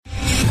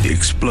The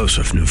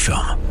explosive new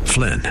film,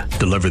 Flynn,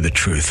 deliver the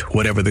truth,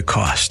 whatever the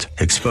cost,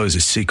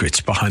 exposes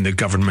secrets behind the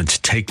government's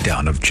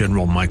takedown of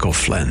General Michael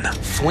Flynn.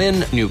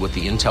 Flynn knew what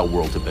the intel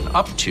world had been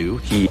up to.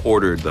 He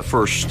ordered the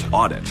first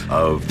audit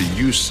of the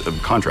use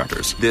of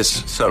contractors.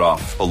 This set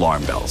off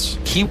alarm bells.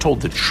 He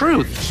told the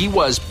truth. He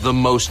was the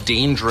most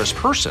dangerous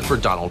person for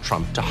Donald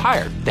Trump to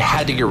hire. They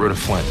had to get rid of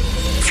Flynn.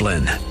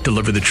 Flynn,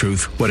 deliver the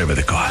truth, whatever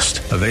the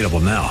cost. Available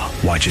now.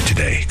 Watch it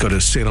today. Go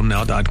to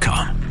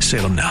salemnow.com.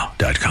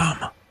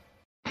 salemnow.com.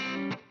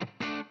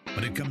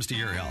 When it comes to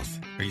your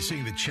health, are you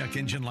seeing the check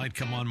engine light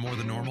come on more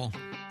than normal?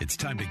 It's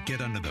time to get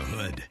under the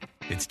hood.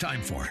 It's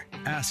time for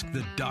Ask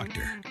the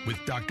Doctor with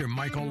Dr.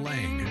 Michael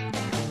Lang.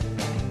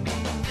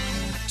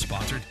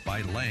 Sponsored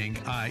by Lang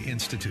Eye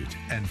Institute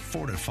and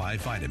Fortify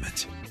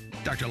Vitamins.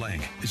 Dr.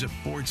 Lang is a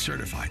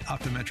board-certified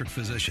optometric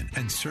physician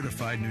and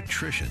certified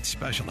nutrition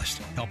specialist,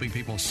 helping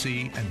people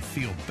see and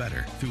feel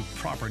better through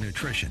proper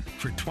nutrition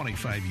for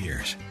 25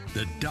 years.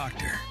 The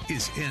doctor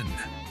is in.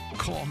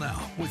 Call now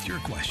with your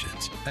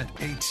questions at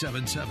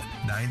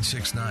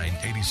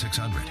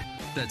 877-969-8600.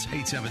 That's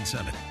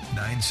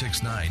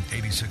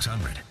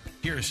 877-969-8600.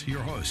 Here's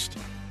your host,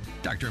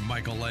 Dr.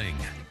 Michael Lang.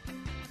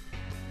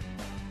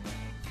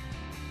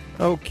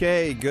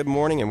 Okay, good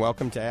morning and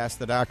welcome to Ask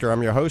the Doctor.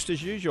 I'm your host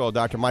as usual,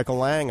 Dr. Michael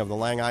Lang of the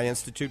Lang Eye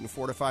Institute and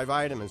Fortify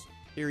Vitamins,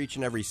 here each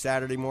and every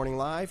Saturday morning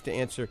live to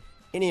answer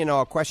any and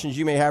all questions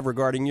you may have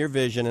regarding your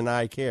vision and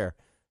eye care.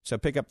 So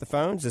pick up the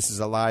phones. This is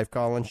a live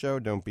call-in show.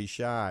 Don't be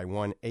shy.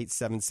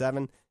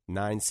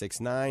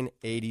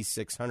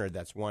 1-877-969-8600.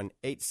 That's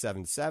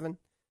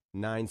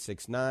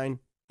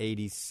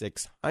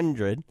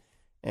 1-877-969-8600.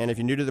 And if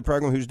you're new to the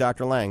program, who's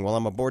Dr. Lang? Well,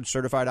 I'm a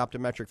board-certified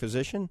optometric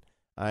physician.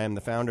 I am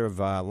the founder of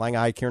Lang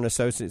Eye Care &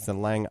 Associates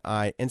and Lang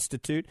Eye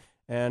Institute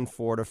and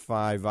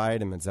Fortify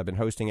Vitamins. I've been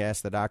hosting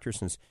Ask the Doctor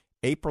since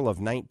April of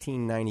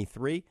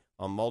 1993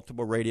 on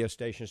multiple radio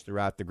stations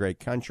throughout the great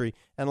country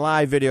and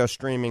live video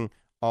streaming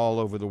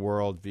all over the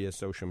world via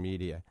social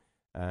media.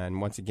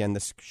 And once again,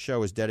 this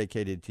show is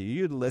dedicated to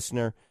you, the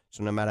listener,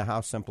 so no matter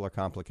how simple or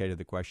complicated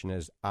the question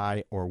is,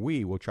 I or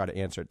we will try to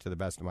answer it to the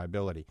best of my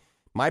ability.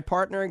 My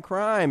partner in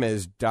crime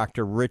is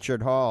Dr.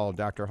 Richard Hall.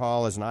 Dr.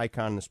 Hall is an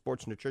icon in the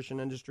sports nutrition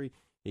industry.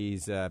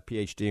 He's a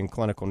PhD in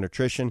clinical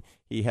nutrition.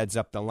 He heads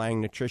up the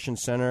Lang Nutrition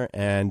Center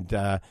and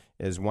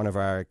is one of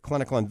our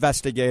clinical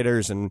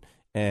investigators and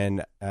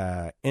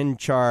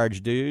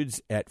in-charge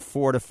dudes at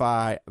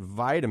Fortify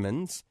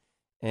Vitamins.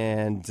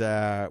 And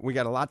we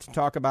got a lot to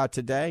talk about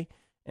today,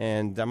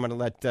 and I'm going to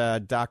let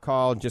Doc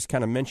Hall just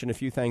kind of mention a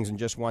few things in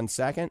just 1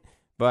 second.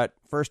 But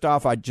first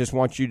off, I just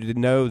want you to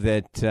know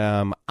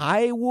that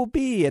I will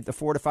be at the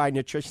Fortified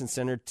Nutrition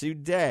Center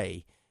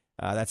today.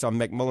 That's on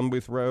McMillan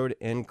Booth Road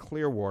in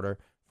Clearwater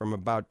from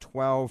about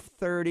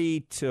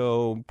 12:30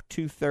 till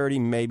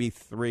 2:30, maybe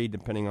 3,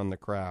 depending on the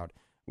crowd.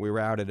 We were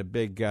out at a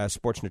big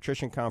sports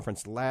nutrition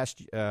conference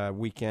last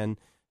weekend.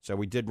 So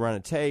we did run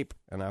a tape,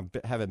 and I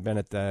haven't been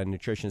at the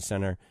Nutrition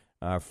Center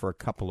for a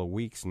couple of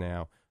weeks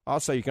now.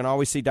 Also, you can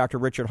always see Dr.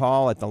 Richard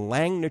Hall at the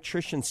Lang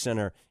Nutrition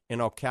Center in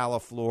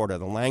Ocala, Florida.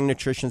 The Lang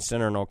Nutrition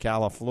Center in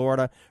Ocala,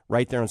 Florida,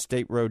 right there on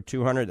State Road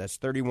 200. That's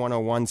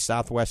 3101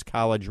 Southwest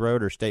College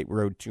Road or State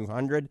Road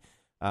 200.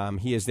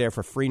 He is there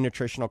for free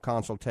nutritional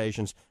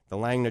consultations. The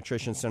Lang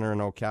Nutrition Center in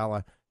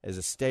Ocala is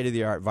a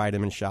state-of-the-art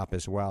vitamin shop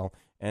as well.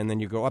 And then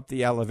you go up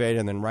the elevator,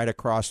 and then right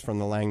across from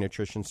the Lang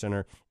Nutrition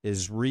Center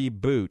is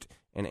Reboot,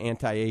 an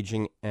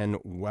anti-aging and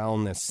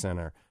wellness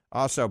center.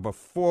 Also,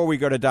 before we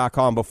go to Doc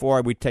Hall,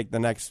 before we take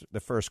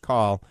the first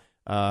call,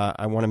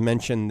 I want to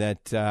mention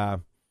that the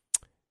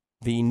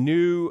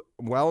new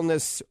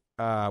wellness,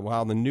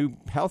 the new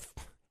health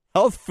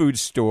food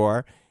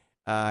store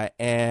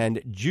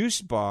and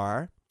juice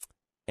bar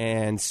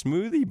and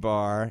smoothie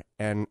bar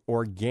and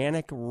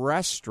organic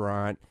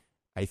restaurant,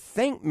 I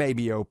think may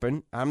be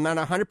open. I'm not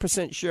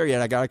 100% sure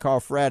yet. I got to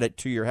call Fred at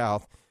To Your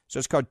Health. So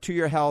it's called To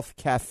Your Health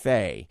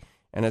Cafe.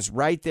 And it's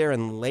right there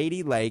in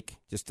Lady Lake,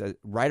 just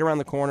right around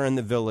the corner in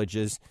the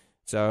Villages.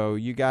 So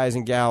you guys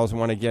and gals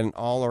want to get an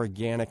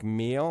all-organic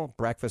meal,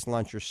 breakfast,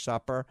 lunch, or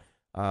supper.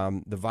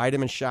 The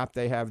vitamin shop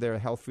they have there, the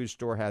health food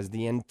store, has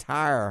the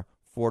entire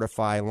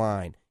Fortify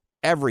line.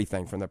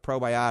 Everything from the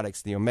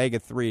probiotics, the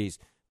omega-3s,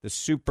 the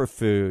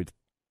superfood,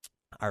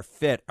 our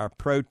fit, our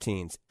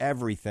proteins,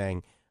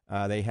 everything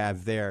they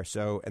have there.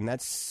 So, and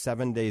that's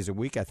 7 days a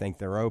week, I think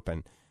they're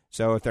open.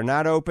 So if they're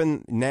not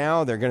open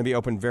now, they're going to be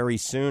open very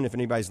soon. If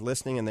anybody's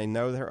listening and they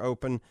know they're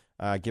open,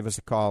 give us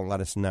a call and let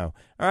us know.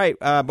 All right,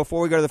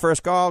 before we go to the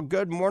first call,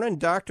 good morning,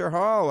 Dr.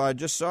 Hall. I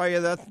just saw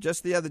you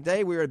just the other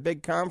day. We were at a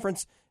big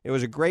conference. It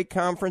was a great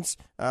conference.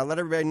 Let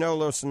everybody know a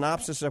little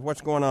synopsis of what's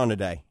going on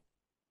today.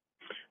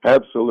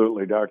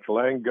 Absolutely, Dr.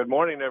 Lang. Good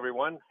morning,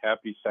 everyone.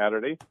 Happy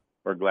Saturday.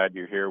 We're glad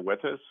you're here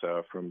with us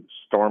from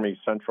stormy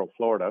Central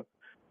Florida.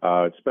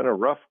 It's been a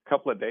rough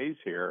couple of days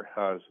here.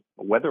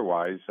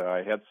 Weather-wise,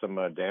 I had some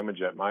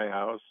damage at my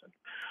house. And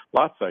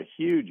lots of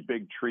huge,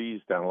 big trees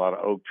down, a lot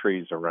of oak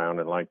trees around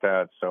and like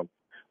that. So,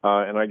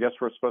 and I guess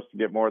we're supposed to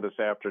get more this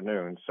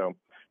afternoon. So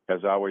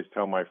as I always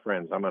tell my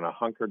friends, I'm going to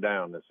hunker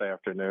down this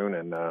afternoon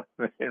and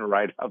and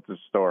ride out the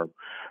storm.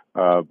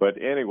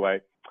 But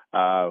anyway,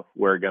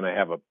 we're going to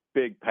have a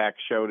big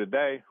packed show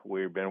today.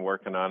 We've been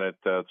working on it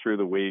through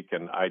the week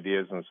and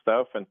ideas and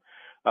stuff. And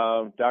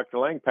Dr.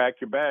 Lang, pack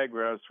your bag.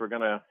 We're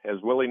going to,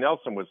 as Willie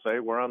Nelson would say,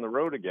 we're on the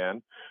road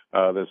again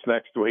this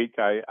next week.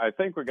 I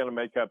think we're going to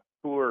make up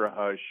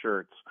tour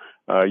shirts.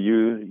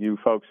 You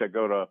folks that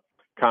go to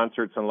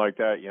concerts and like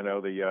that,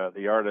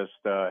 the artists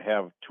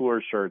have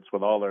tour shirts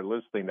with all their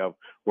listing of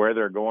where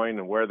they're going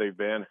and where they've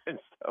been and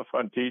stuff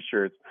on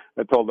T-shirts.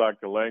 I told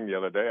Dr. Lang the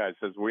other day, I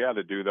says, we ought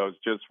to do those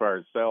just for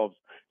ourselves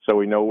so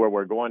we know where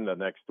we're going the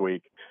next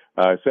week.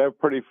 So I have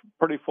a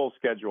pretty full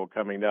schedule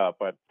coming up,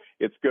 but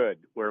it's good.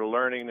 We're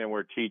learning and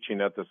we're teaching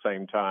at the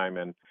same time,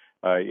 and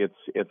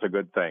it's a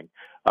good thing.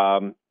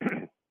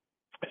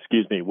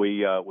 Excuse me.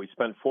 We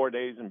spent 4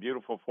 days in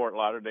beautiful Fort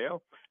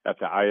Lauderdale at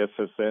the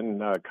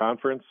ISSN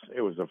conference.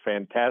 It was a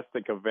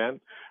fantastic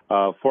event.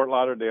 Fort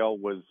Lauderdale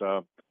was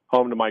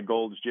home to my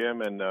Gold's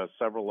Gym and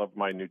several of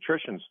my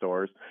nutrition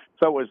stores,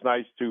 so it was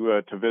nice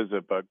to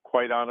visit. But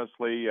quite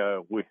honestly,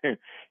 we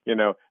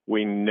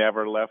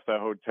never left the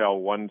hotel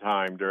one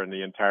time during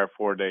the entire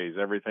 4 days.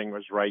 Everything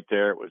was right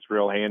there. It was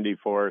real handy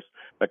for us.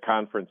 The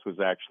conference was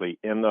actually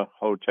in the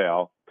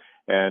hotel,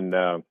 and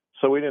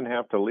so we didn't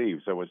have to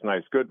leave. So it was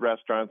nice. Good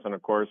restaurants, and,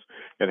 of course,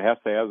 it has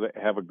to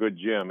have a good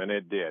gym, and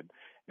it did.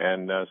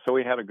 And so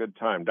we had a good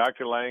time.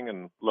 Dr. Lang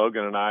and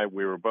Logan and I,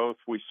 we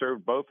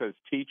served both as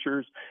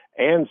teachers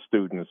and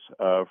students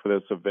for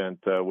this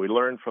event. We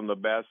learned from the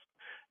best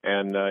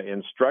and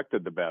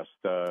instructed the best.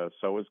 So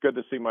it was good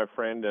to see my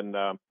friend and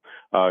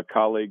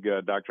colleague,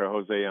 Dr.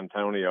 Jose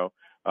Antonio.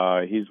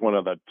 He's one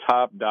of the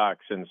top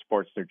docs in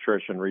sports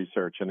nutrition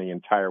research in the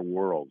entire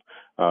world.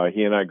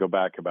 He and I go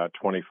back about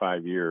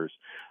 25 years.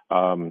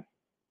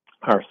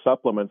 Our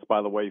supplements,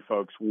 by the way,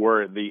 folks,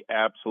 were the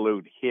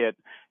absolute hit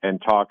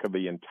and talk of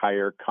the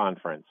entire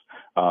conference.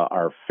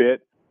 Our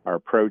FIT, our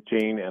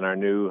protein, and our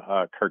new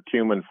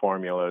curcumin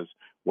formulas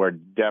were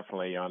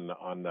definitely on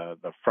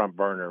the front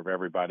burner of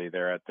everybody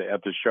there at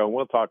the show.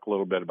 We'll talk a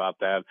little bit about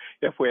that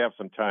if we have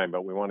some time,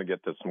 but we want to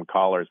get to some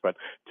callers. But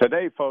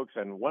today, folks,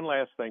 and one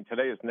last thing,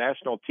 today is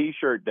National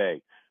T-Shirt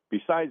Day,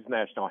 besides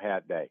National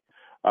Hat Day.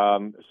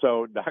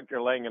 So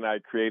Dr. Lang and I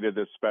created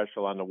this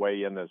special on the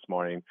way in this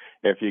morning.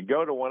 If you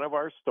go to one of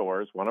our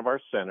stores, one of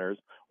our centers,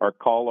 or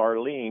call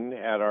Arlene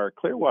at our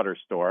Clearwater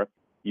store,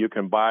 you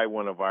can buy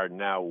one of our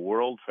now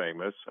world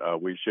famous,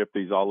 we ship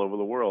these all over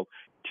the world,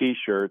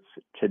 T-shirts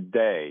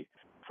today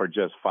for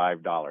just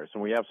 $5.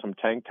 And we have some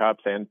tank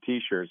tops and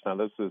T-shirts. Now,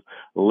 this is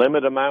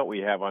limited amount we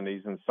have on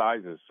these in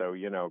sizes. So,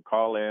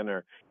 call in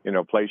or,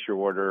 place your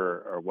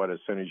order or what as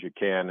soon as you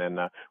can. And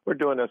we're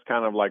doing this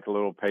kind of like a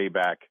little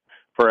payback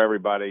for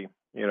everybody,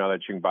 that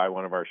you can buy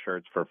one of our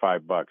shirts for $5.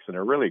 And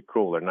they're really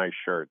cool. They're nice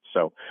shirts.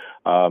 So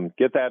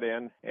get that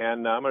in.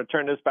 And I'm going to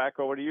turn this back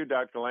over to you,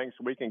 Dr. Lang,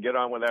 so we can get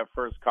on with that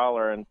first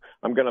caller. And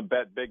I'm going to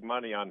bet big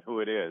money on who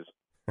it is.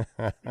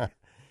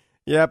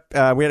 Yep.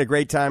 We had a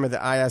great time at the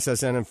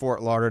ISSN in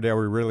Fort Lauderdale.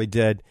 We really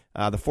did.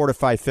 The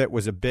Fortify Fit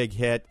was a big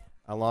hit,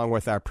 along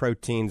with our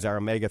proteins, our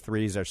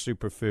omega-3s, our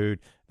superfood.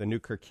 The new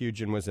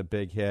curcumin was a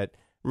big hit.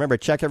 Remember,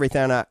 check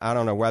everything out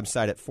on our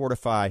website at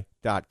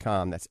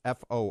fortify.com. That's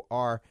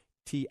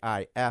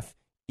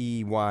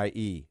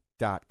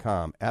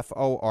FORTIFEYE.com.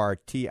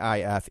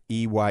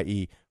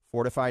 FORTIFEYE,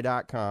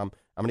 fortify.com.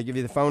 I'm going to give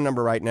you the phone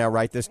number right now.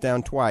 Write this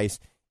down twice.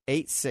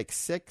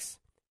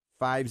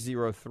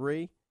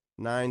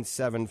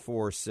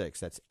 866-503-9746.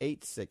 That's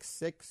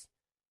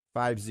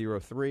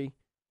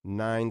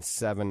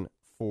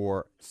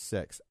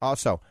 866-503-9746.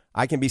 Also,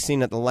 I can be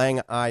seen at the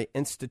Lang Eye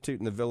Institute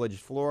in the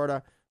Village,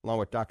 Florida, along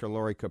with Dr.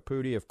 Lori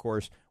Caputi. Of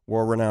course,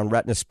 world-renowned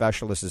retina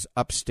specialist is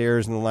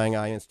upstairs in the Lang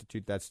Eye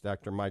Institute. That's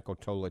Dr. Michael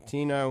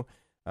Tolatino.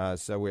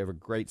 So we have a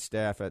great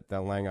staff at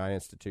the Lang Eye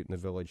Institute in the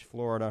Village,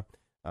 Florida.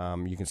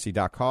 You can see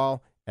Doc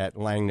Hall at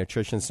Lang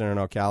Nutrition Center in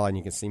Ocala, and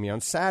you can see me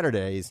on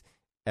Saturdays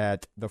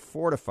at the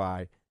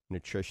Fortify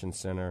Nutrition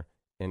Center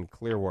in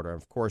Clearwater.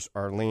 Of course,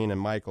 Arlene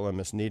and Michael and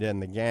Miss Nita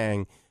and the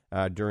gang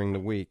during the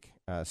week.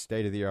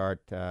 State-of-the-art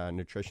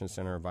nutrition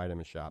center and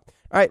vitamin shop.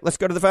 All right, let's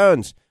go to the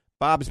phones.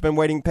 Bob's been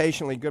waiting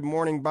patiently. Good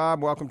morning,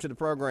 Bob. Welcome to the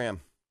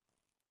program.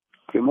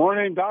 Good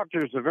morning,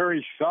 doctor. It's a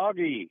very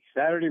soggy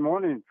Saturday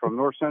morning from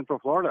North Central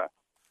Florida.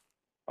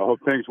 I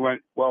hope things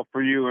went well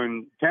for you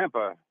in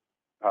Tampa,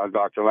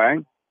 Dr.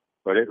 Lang,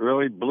 but it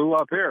really blew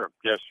up here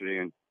yesterday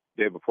and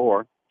the day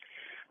before.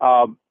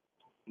 My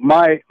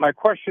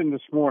question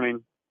this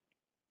morning,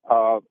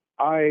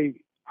 I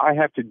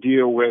have to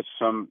deal with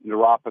some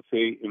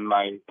neuropathy in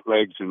my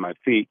legs and my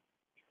feet.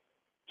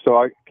 So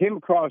I came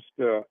across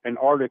an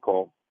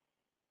article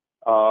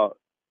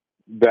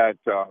that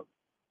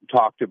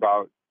talked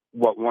about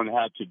what one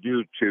had to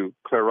do to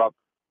clear up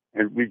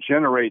and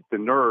regenerate the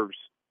nerves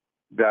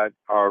that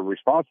are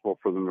responsible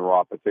for the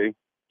neuropathy.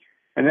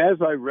 And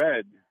as I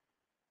read,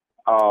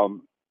 I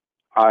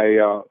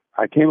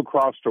came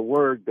across a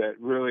word that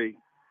really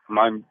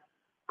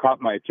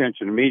caught my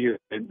attention immediately,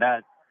 and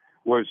that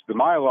was the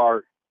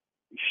mylar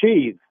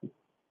sheath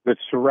that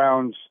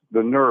surrounds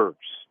the nerves.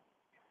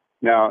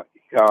 Now,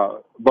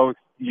 both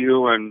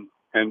you and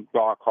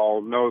Doc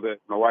Hall know that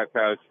my wife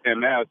has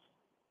MS,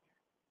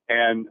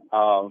 and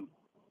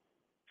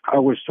I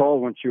was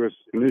told when she was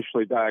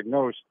initially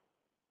diagnosed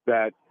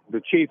that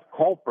the chief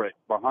culprit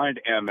behind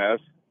MS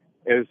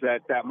is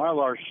that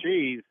mylar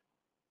sheath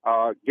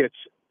gets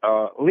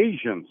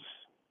lesions,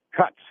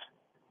 cuts,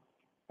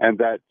 and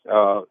that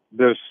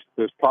this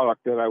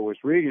product that I was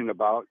reading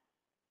about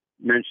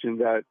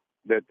mentioned that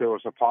there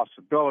was a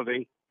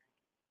possibility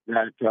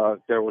that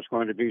there was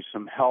going to be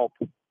some help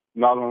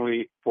not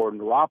only for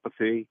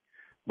neuropathy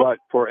but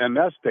for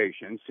MS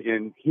patients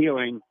in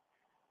healing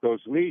those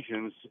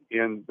lesions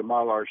in the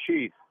mylar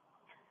sheath.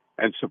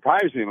 And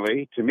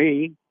surprisingly, to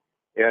me,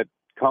 it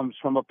comes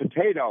from a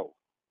potato,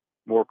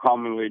 more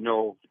commonly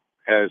known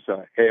as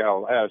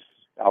ALS,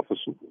 alpha.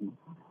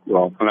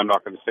 Well, and I'm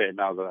not going to say it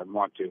now that I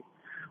want to.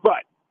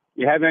 But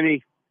you have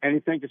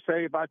anything to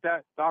say about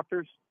that,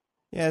 doctors?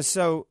 Yeah,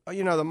 so, the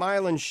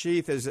myelin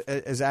sheath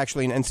is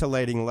actually an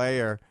insulating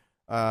layer,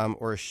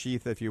 or a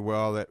sheath, if you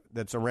will,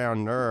 that's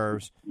around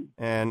nerves,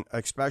 and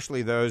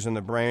especially those in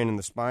the brain and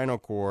the spinal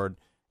cord,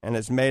 and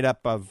it's made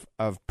up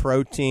of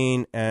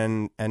protein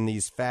and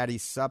these fatty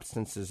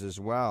substances as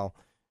well.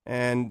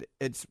 And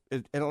it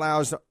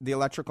allows the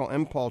electrical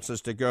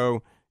impulses to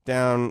go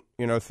down,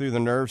 through the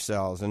nerve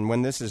cells. And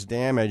when this is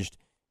damaged,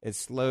 it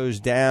slows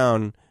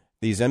down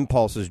these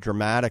impulses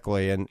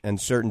dramatically,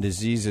 and certain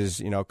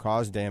diseases,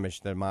 cause damage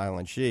to the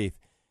myelin sheath.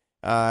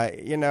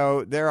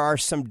 There are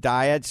some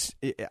diets.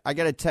 I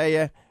got to tell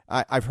you,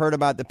 I've heard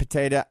about the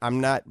potato. I'm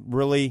not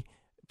really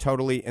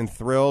totally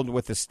enthralled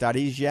with the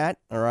studies yet,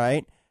 all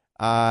right?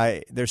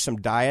 There's some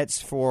diets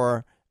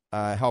for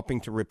helping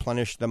to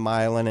replenish the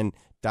myelin, and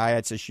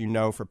diets, as you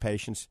know, for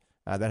patients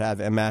that have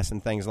MS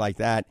and things like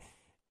that.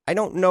 I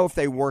don't know if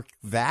they work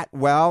that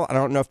well. I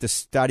don't know if the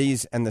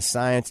studies and the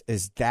science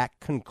is that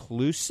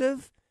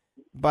conclusive.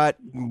 But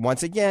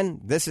once again,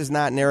 this is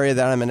not an area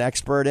that I'm an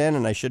expert in,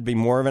 and I should be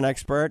more of an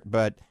expert,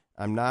 but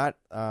I'm not.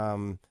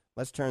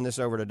 Let's turn this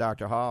over to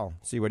Dr. Hall,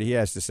 see what he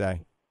has to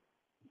say.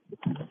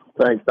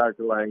 Thanks,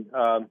 Dr. Lang.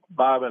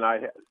 Bob and I,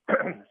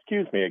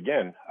 excuse me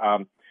again,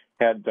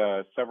 had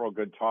several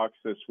good talks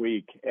this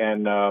week,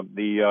 and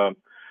the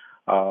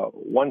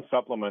one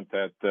supplement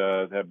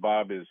that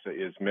Bob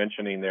is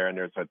mentioning there, and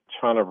there's a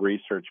ton of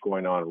research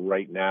going on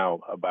right now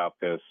about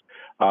this.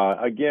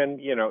 Again,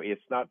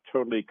 it's not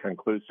totally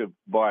conclusive,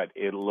 but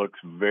it looks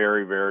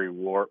very, very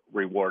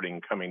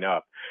rewarding coming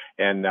up,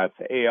 and that's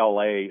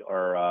ALA,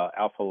 or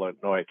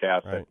alpha-linoleic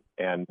acid, right.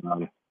 And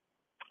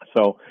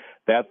so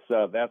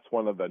that's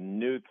one of the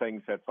new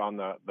things that's on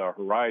the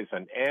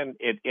horizon, and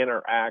it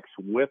interacts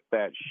with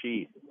that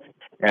sheath.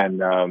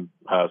 And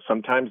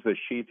sometimes the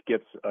sheath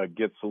gets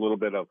a little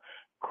bit of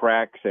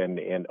cracks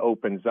and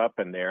opens up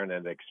in there, and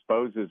it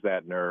exposes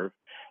that nerve,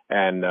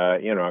 and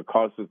it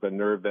causes the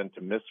nerve then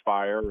to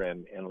misfire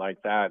and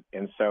like that.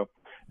 And so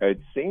it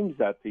seems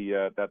that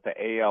the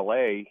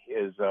ALA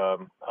is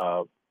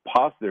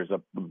there's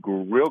a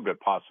real good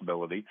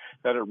possibility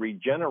that it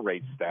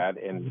regenerates that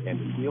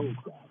and heals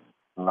that.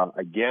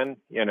 Again,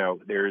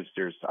 there's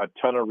a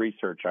ton of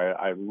research.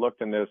 I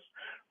looked in this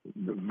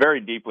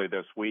very deeply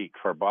this week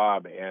for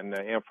Bob and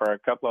for a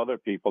couple other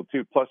people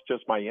too, plus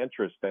just my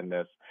interest in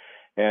this.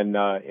 And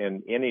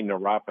in any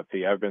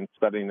neuropathy, I've been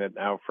studying it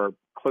now for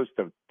close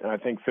to, I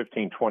think,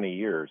 15, 20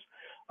 years.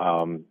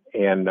 So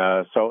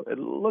it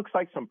looks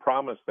like some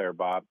promise there,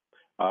 Bob.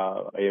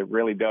 It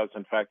really does.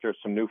 In fact, there's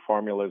some new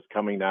formulas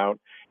coming out,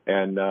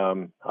 and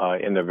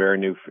in the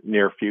very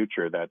near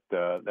future that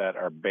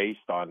are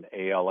based on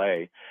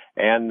ALA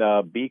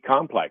and B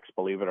complex.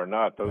 Believe it or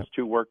not, those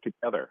two work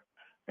together.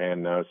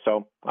 And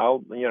so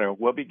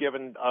we'll be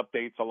giving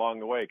updates along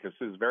the way, because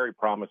this is very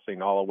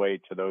promising all the way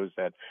to those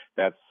that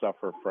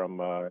suffer from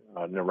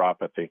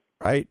neuropathy.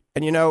 Right,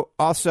 and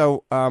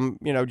also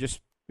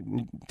just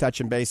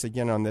touching base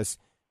again on this.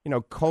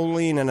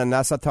 Choline and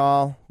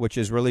inositol, which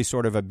is really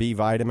sort of a B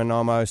vitamin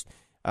almost,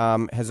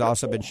 has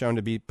also been shown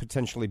to be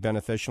potentially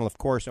beneficial. Of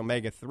course,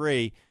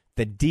 omega-3,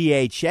 the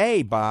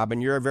DHA, Bob,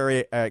 and you're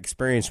very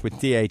experienced with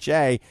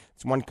DHA.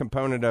 It's one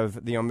component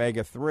of the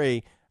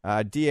omega-3.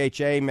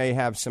 DHA may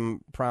have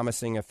some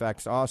promising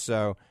effects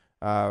also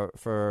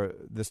for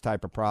this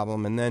type of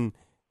problem. And then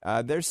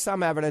there's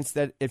some evidence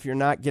that if you're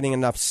not getting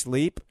enough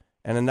sleep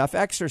and enough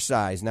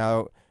exercise,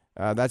 now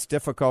that's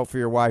difficult for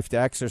your wife to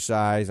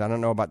exercise. I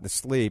don't know about the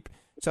sleep.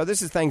 So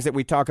this is things that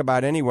we talk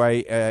about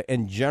anyway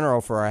in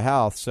general for our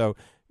health. So,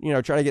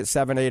 try to get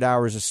 7-8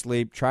 hours of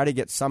sleep. Try to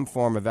get some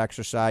form of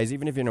exercise.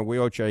 Even if you're in a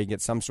wheelchair, you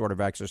get some sort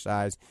of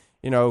exercise.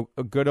 A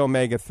good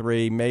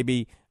omega-3,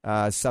 maybe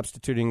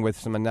substituting with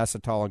some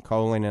inositol and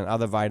choline and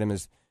other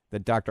vitamins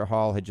that Dr.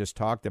 Hall had just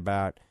talked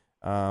about.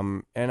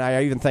 And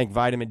I even think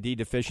vitamin D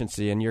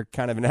deficiency, and you're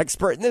kind of an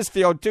expert in this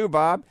field too,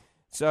 Bob.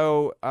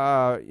 So,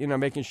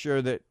 making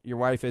sure that your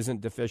wife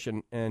isn't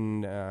deficient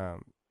in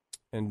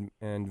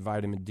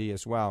vitamin D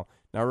as well.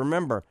 Now,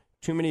 remember,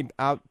 too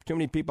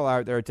many people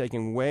out there are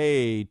taking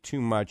way too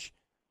much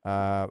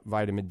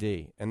vitamin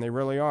D, and they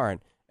really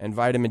aren't. And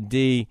vitamin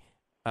D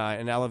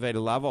in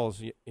elevated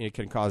levels, it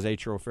can cause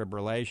atrial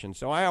fibrillation.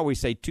 So I always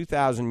say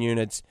 2,000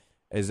 units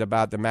is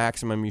about the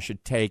maximum you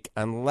should take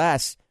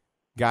unless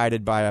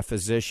guided by a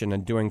physician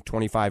and doing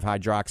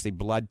 25-hydroxy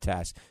blood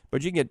tests.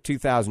 But you can get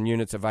 2,000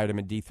 units of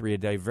vitamin D3 a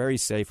day very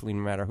safely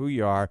no matter who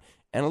you are.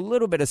 And a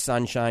little bit of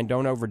sunshine.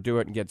 Don't overdo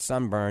it and get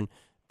sunburn.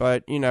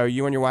 But, you know,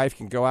 you and your wife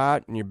can go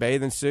out in your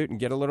bathing suit and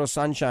get a little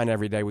sunshine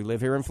every day. We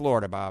live here in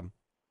Florida, Bob.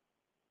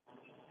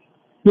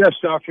 Yes,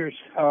 doctors.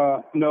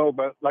 No,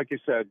 but like you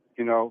said,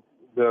 you know,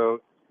 the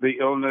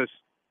illness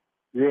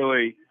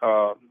really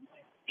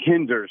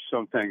hinders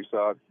some things.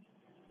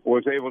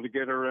 Was able to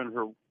get her in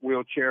her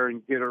wheelchair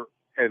and get her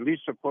at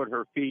least to put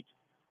her feet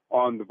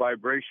on the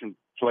vibration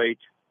plate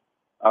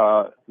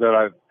that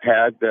I've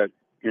had that,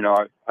 you know,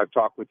 I've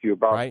talked with you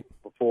about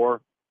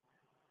before.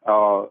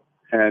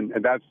 And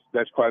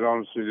that's quite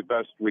honestly the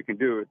best we can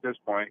do at this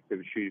point,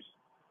 because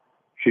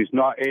she's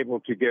not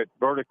able to get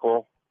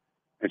vertical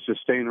and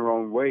sustain her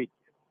own weight,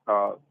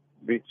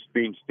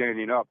 being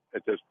standing up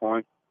at this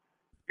point.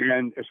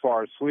 And as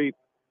far as sleep,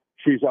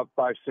 she's up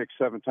 5, 6,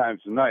 7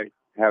 times a night,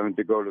 having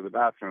to go to the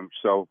bathroom.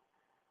 So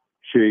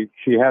she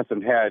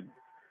hasn't had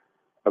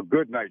a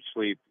good night's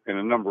sleep in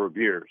a number of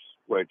years,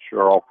 which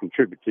are all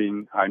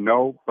contributing, I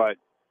know, but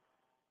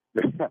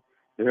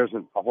there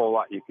isn't a whole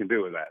lot you can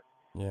do with that.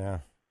 Yeah,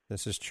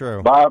 this is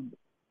true. Bob,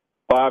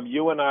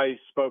 you and I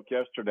spoke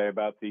yesterday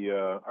about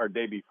our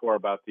day before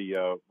about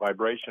the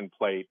vibration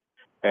plate.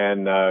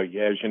 And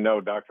as you know,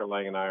 Dr.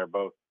 Lang and I are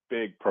both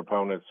big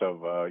proponents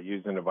of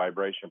using a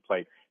vibration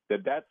plate.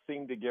 Did that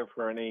seem to give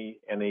her any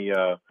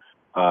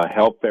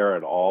help there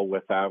at all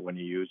with that when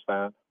you use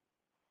that?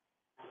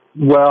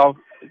 Well,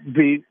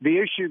 the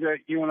issue that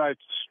you and I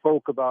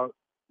spoke about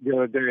the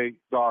other day,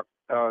 Doc,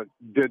 was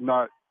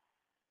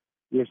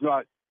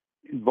not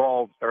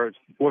involved, or it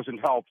wasn't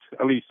helped,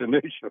 at least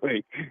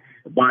initially,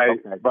 by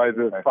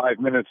the 5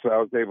 minutes that I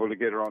was able to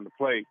get her on the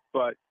plate.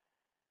 But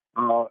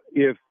as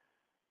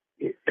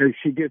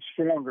she gets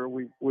stronger,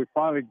 we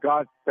finally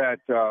got that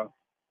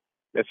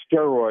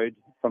steroid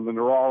from the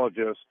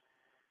neurologist.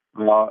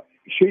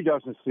 She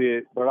doesn't see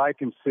it, but I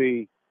can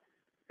see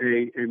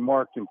a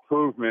marked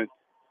improvement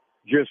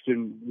just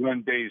in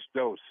one day's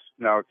dose.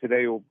 Now,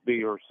 today will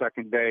be her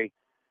second day,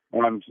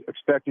 and I'm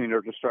expecting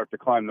her to start to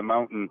climb the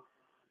mountain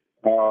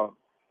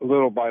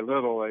little by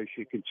little as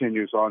she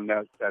continues on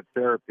that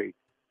therapy.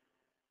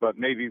 But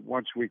maybe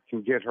once we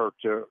can get her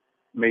to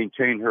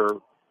maintain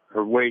her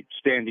weight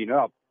standing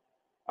up,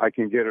 I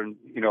can get her,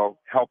 you know,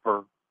 help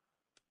her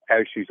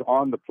as she's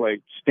on the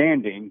plate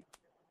standing,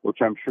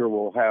 which I'm sure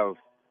will have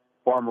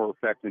far more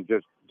effect than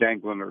just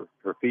dangling her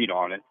feet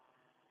on it.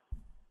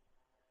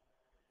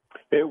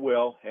 It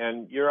will,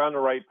 and you're on the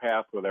right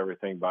path with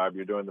everything, Bob.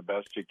 You're doing the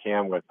best you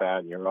can with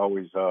that. You're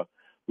always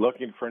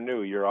looking for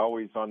new. You're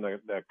always on the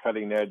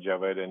cutting edge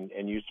of it,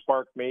 and you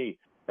spark me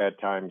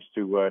at times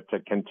to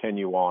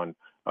continue on.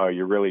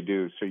 You really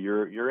do. So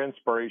you're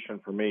inspiration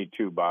for me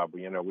too, Bob.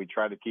 You know, we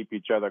try to keep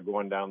each other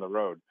going down the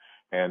road,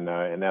 and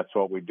that's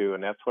what we do,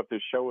 and that's what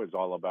this show is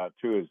all about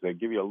too. Is they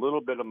give you a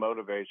little bit of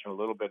motivation, a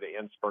little bit of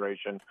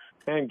inspiration,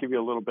 and give you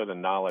a little bit of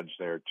knowledge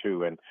there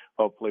too. And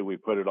hopefully we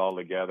put it all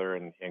together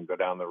and go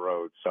down the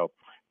road. So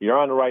you're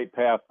on the right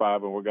path,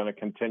 Bob, and we're going to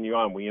continue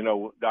on. You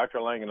know,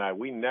 Dr. Lang and I,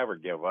 we never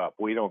give up.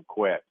 We don't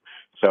quit.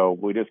 So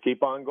we just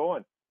keep on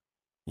going.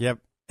 Yep,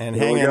 and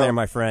hang in there,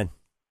 my friend.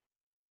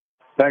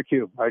 Thank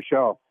you. I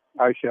shall.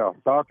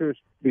 Doctors,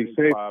 be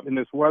safe in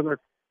this weather.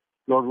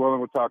 Lord willing,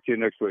 we'll talk to you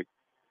next week.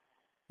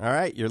 All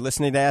right. You're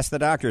listening to Ask the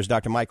Doctors.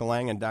 Dr. Michael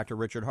Lang and Dr.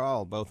 Richard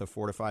Hall, both of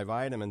Fortify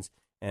Vitamins,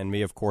 and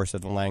me, of course,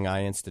 of the Lang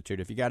Eye Institute.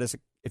 If you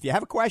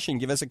have a question,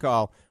 give us a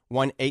call,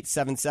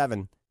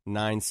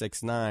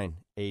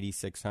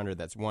 1-877-969-8600.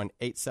 That's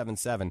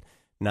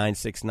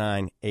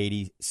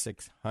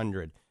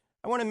 1-877-969-8600.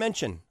 I want to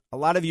mention, a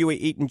lot of you are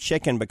eating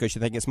chicken because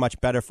you think it's much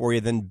better for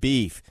you than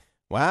beef.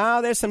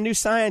 Well, there's some new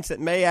science that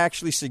may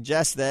actually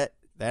suggest that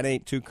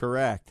ain't too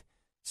correct.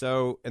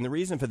 So, and the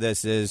reason for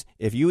this is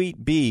if you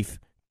eat beef,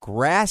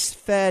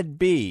 grass-fed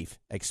beef,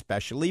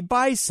 especially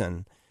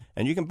bison,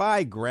 and you can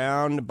buy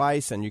ground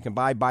bison, you can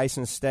buy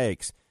bison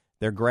steaks,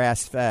 they're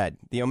grass-fed.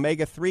 The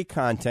omega-3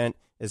 content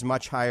is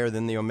much higher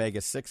than the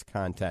omega-6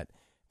 content.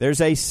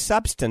 There's a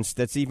substance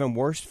that's even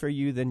worse for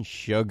you than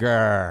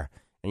sugar.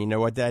 And you know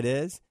what that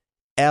is?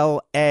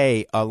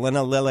 LA,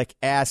 linoleic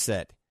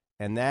acid.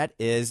 And that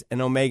is an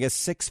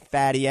omega-6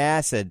 fatty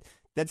acid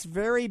that's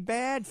very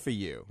bad for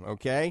you,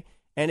 okay?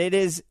 And it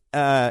is,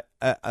 I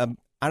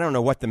don't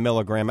know what the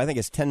milligram, I think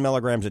it's 10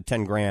 milligrams or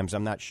 10 grams,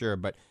 I'm not sure,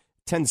 but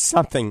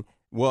 10-something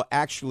will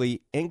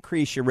actually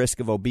increase your risk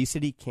of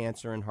obesity,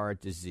 cancer, and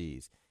heart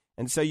disease.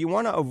 And so you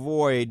want to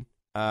avoid,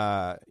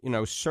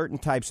 certain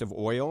types of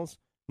oils,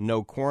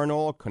 no corn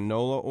oil,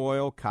 canola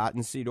oil,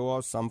 cottonseed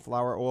oil,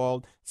 sunflower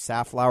oil,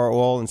 safflower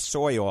oil, and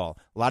soy oil.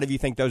 A lot of you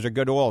think those are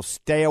good oils.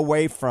 Stay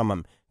away from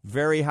them.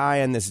 Very high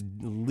in this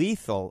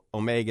lethal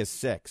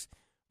omega-6.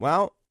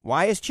 Well,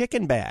 why is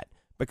chicken bad?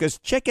 Because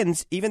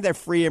chickens, even they're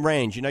free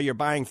range. You know, you're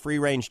buying free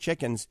range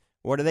chickens.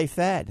 What are they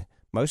fed?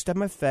 Most of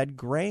them are fed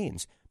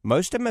grains.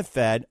 most of them are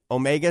fed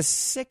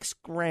omega-6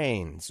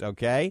 grains,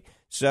 okay?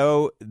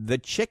 So the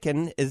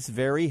chicken is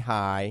very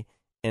high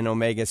in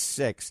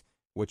omega-6,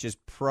 which is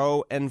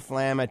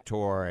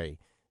pro-inflammatory.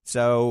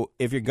 So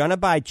if you're going to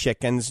buy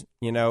chickens,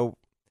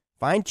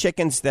 find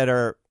chickens that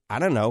are,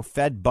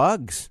 fed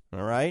bugs,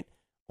 all right?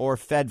 Or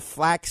fed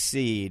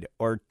flaxseed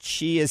or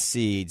chia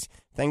seeds,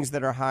 things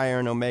that are higher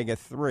in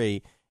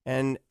omega-3.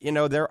 And,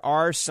 there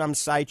are some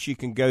sites you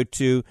can go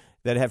to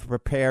that have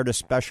prepared a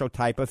special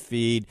type of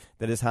feed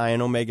that is high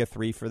in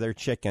omega-3 for their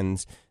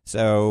chickens.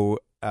 So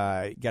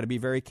you got to be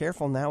very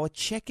careful now with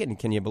chicken.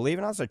 Can you believe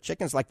it? Also,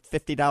 chicken's like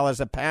 $50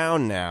 a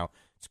pound now.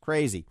 It's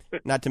crazy.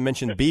 Not to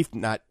mention beef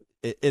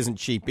isn't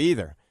cheap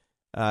either.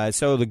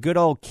 So the good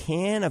old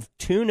can of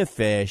tuna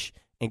fish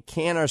and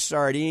can of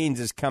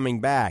sardines is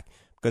coming back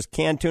because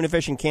canned tuna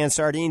fish and canned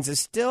sardines is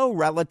still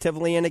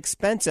relatively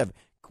inexpensive.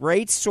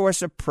 Great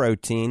source of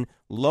protein,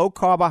 low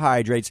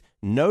carbohydrates,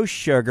 no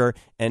sugar,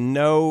 and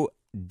no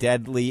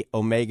deadly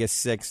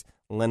omega-6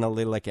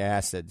 linoleic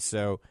acid.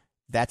 So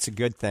that's a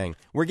good thing.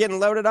 We're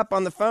getting loaded up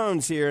on the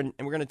phones here, and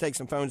we're going to take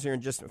some phone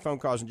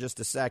calls in just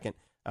a second.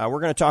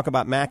 We're going to talk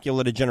about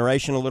macular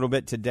degeneration a little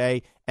bit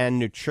today and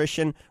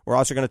nutrition. We're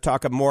also going to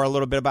talk a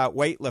little bit about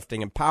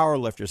weightlifting and power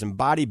lifters and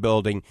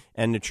bodybuilding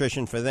and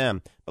nutrition for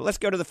them. But let's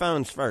go to the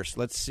phones first.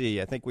 Let's see.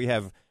 I think we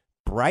have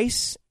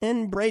Bryce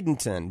in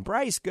Bradenton.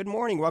 Bryce, good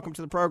morning. Welcome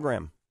to the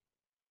program.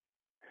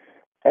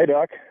 Hey,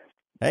 Doc.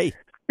 Hey.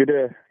 Good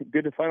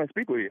to finally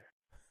speak with you.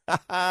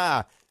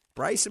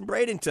 Bryce in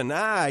Bradenton.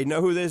 I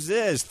know who this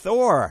is.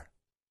 Thor.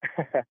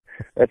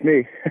 That's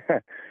me.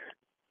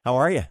 How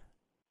are you?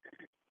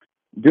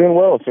 Doing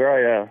well,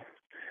 sir.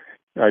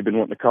 I've been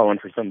wanting to call in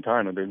for some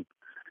time. I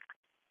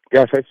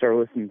started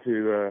listening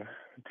to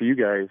you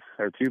guys,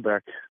 or to you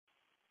back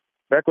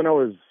when I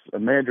was a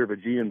manager of a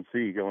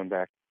GMC, going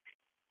back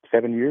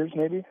 7 years,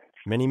 maybe.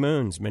 Many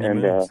moons.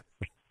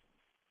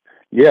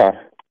 Yeah,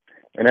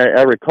 and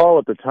I recall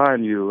at the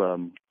time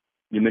you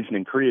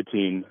mentioning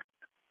creatine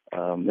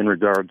in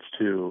regards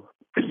to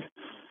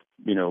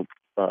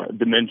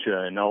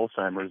dementia and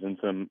Alzheimer's and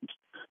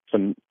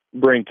some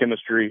brain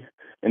chemistry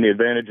and the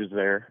advantages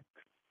there.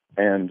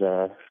 And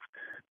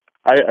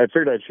I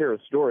figured I'd share a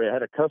story. I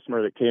had a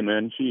customer that came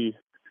in.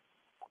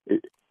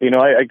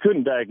 I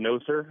couldn't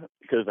diagnose her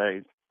because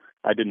I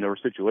didn't know her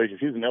situation.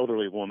 She was an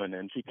elderly woman,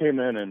 and she came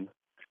in and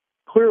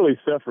clearly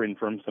suffering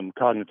from some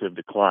cognitive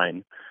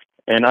decline.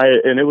 And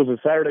it was a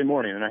Saturday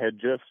morning, and I had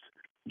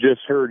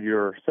just heard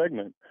your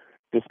segment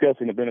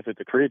discussing the benefits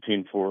of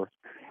creatine for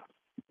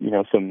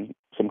some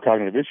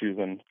cognitive issues.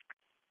 And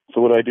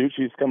so what I do,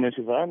 she's coming in,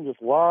 she's like, I'm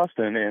just lost,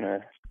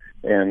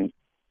 and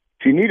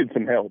she needed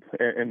some help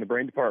in the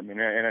brain department,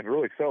 and I'd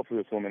really felt for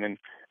this woman. And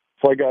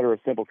so I got her a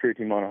simple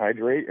creatine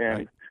monohydrate,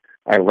 and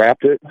I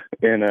wrapped it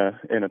in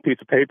a piece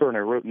of paper, and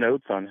I wrote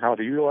notes on how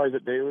to utilize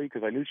it daily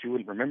because I knew she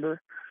wouldn't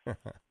remember.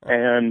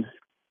 And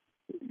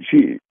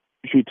she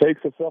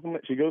takes the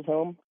supplement, she goes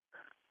home,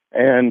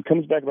 and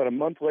comes back about a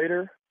month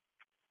later,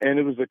 and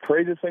it was the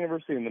craziest thing I've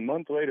ever seen. The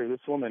month later,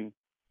 this woman,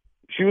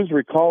 she was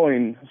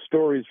recalling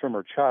stories from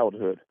her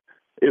childhood.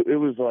 It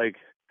was like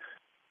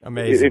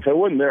amazing. If I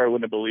wasn't there, I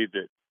wouldn't have believed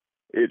it.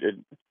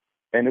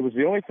 And it was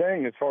the only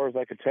thing, as far as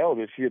I could tell,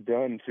 that she had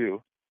done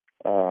to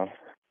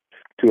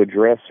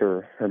address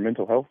her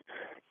mental health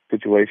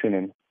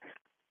situation.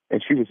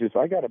 And she was just,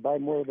 I got to buy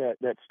more of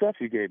that stuff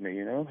you gave me,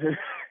 It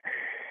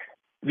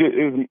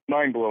was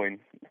mind blowing,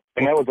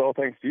 and that was all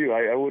thanks to you.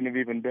 I wouldn't have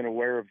even been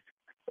aware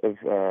of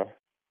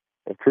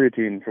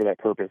creatine for that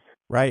purpose.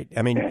 Right.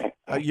 I mean,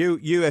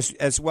 you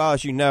as well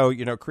as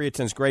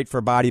creatine's great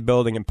for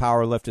bodybuilding and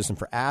power lifters and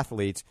for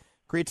athletes.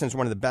 Creatine is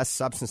one of the best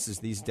substances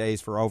these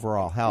days for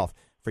overall health,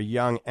 for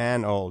young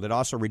and old. It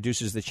also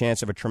reduces the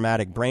chance of a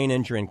traumatic brain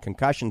injury and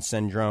concussion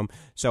syndrome.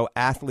 So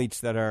athletes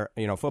that are,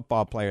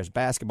 football players,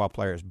 basketball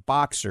players,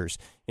 boxers,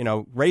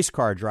 race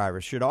car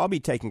drivers should all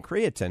be taking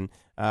creatine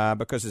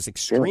because it's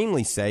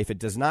extremely safe. It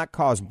does not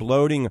cause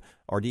bloating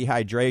or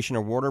dehydration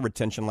or water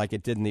retention like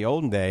it did in the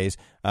olden days.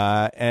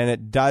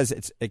 And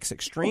it's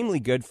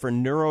extremely good for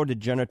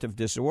neurodegenerative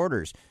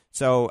disorders.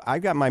 So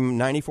I've got my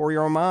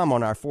 94-year-old mom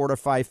on our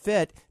Fortify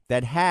Fit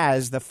that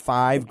has the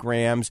 5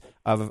 grams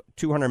of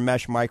 200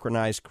 mesh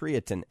micronized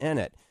creatine in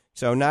it.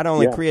 So not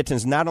only creatine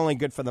is not only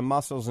good for the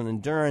muscles and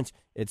endurance,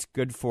 it's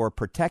good for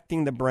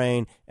protecting the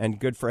brain and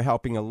good for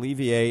helping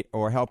alleviate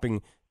or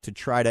helping to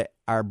try to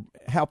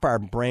help our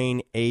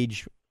brain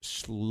age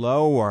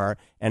slower.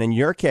 And in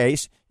your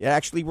case, it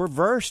actually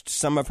reversed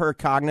some of her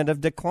cognitive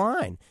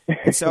decline.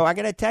 And so I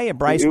got to tell you,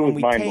 Bryce, when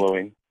we take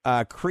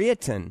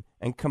creatine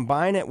and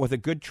combine it with a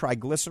good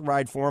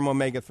triglyceride form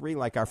omega-3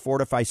 like our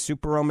Fortify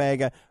Super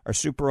Omega or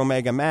Super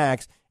Omega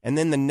Max, and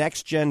then the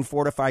next-gen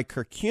Fortify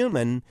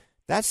Curcumin,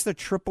 that's the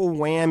triple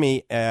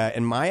whammy,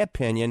 in my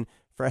opinion,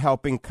 for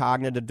helping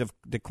cognitive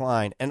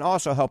decline and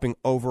also helping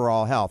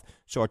overall health.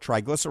 So a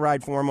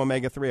triglyceride form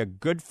omega-3, a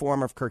good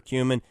form of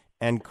curcumin,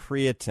 and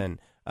creatine.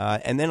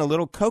 And then a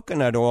little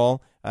coconut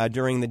oil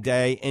during the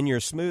day in your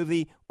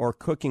smoothie or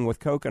cooking with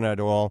coconut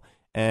oil.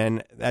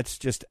 And that's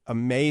just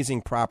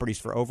amazing properties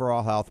for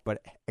overall health, but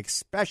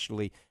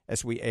especially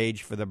as we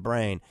age for the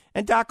brain.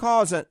 And Doc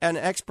Hall is an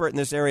expert in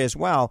this area as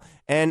well.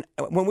 And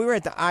when we were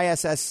at the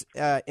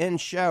ISSN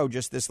show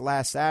just this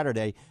last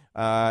Saturday,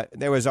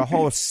 there was a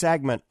whole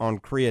segment on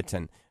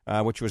creatine,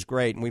 which was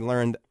great. And we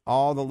learned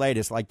all the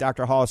latest. Like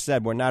Dr. Hall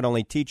said, we're not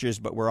only teachers,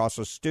 but we're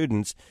also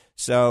students.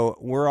 So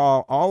we're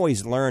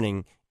always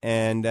learning.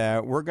 And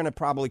we're going to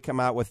probably come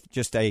out with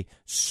just a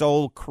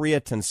sole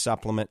creatine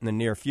supplement in the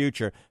near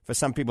future for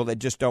some people that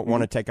just don't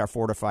want to take our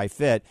Fortify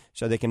Fit,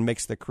 so they can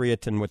mix the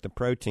creatine with the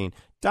protein.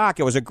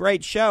 Doc, it was a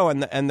great show,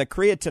 and the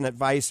creatine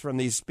advice from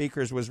these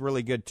speakers was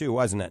really good too,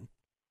 wasn't it?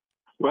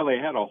 Well, they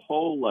had a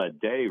whole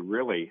day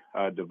really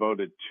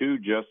devoted to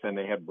and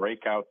they had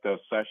breakout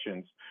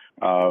sessions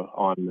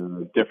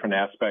on different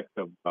aspects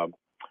of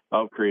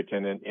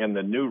creatine and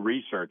the new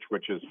research,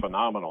 which is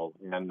phenomenal.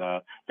 And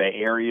the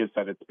areas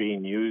that it's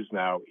being used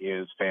now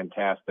is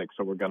fantastic.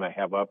 So we're going to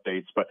have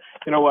updates. But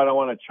you know what? I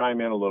want to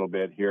chime in a little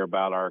bit here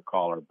about our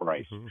caller,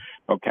 Bryce.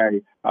 Mm-hmm.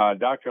 Okay.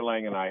 Dr.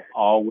 Lang and I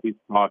always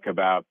talk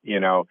about,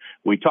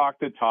 we talk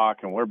the talk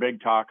and we're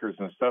big talkers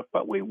and stuff,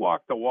 but we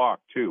walk the walk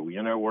too.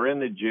 We're in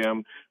the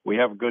gym. We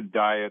have good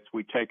diets.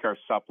 We take our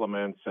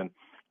supplements and,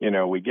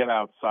 we get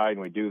outside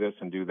and we do this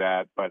and do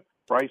that. But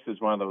Bryce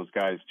is one of those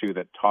guys, too,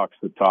 that talks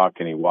the talk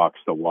and he walks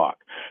the walk.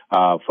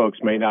 Folks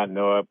may not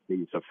know it.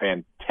 He's a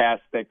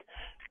fantastic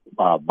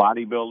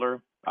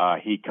bodybuilder.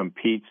 He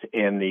competes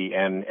and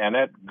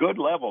at good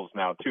levels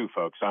now, too,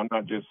 folks. I'm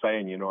not just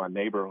saying, a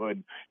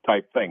neighborhood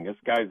type thing. This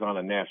guy's on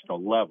a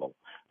national level,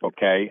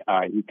 okay?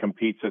 He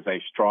competes as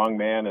a strong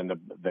man in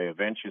the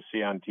events you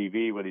see on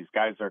TV where these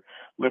guys are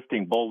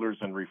lifting boulders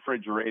and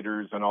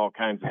refrigerators and all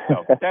kinds of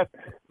stuff. That's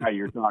how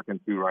you're talking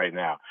to right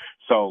now.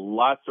 So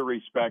lots of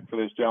respect for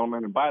this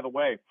gentleman. And by the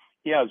way,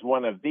 he has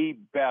one of the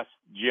best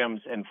gyms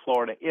in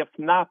Florida, if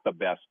not the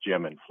best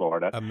gym in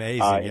Florida.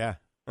 Amazing, yeah.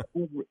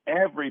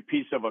 Every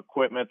piece of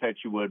equipment that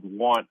you would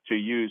want to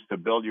use to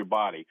build your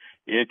body,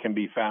 it can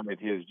be found at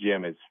his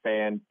gym. It's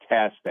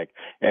fantastic.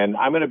 And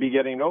I'm going to be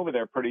getting over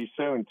there pretty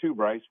soon, too,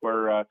 Bryce,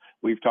 where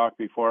we've talked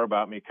before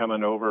about me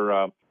coming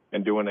over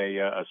and doing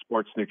a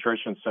sports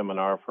nutrition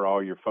seminar for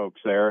all your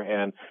folks there.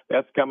 And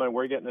that's coming.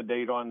 We're getting a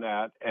date on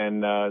that.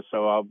 And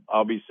so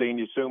I'll be seeing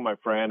you soon, my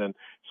friend. And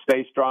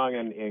stay strong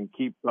and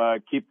keep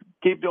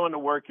doing the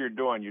work you're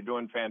doing. You're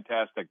doing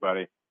fantastic,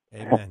 buddy.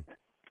 Amen.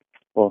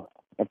 Well,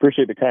 I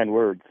appreciate the kind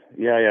words.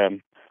 Yeah,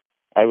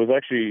 I was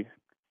actually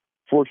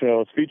fortunate. I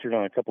was featured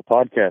on a couple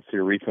podcasts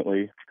here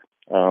recently.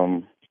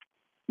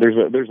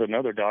 There's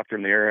another doctor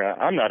in the area.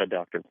 I'm not a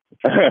doctor,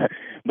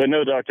 but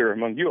no doctor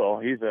among you all.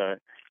 He's a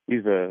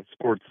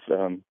sports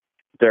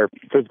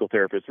physical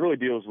therapist. Really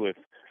deals with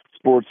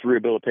sports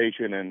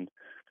rehabilitation and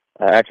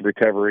active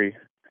recovery,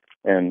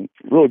 and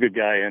really good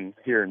guy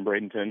here in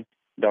Bradenton,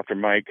 Dr.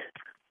 Mike.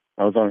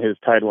 I was on his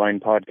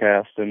Tideline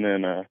podcast, and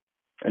then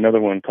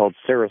another one called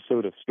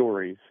Sarasota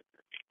Stories,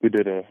 who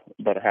did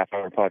about a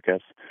half-hour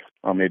podcast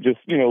on me. Just,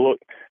 look,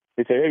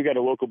 they say, hey, we got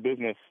a local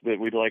business that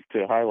we'd like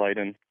to highlight.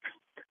 And,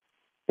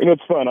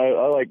 it's fun. I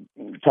like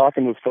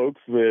talking with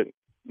folks that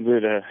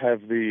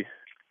have you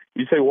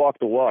say walk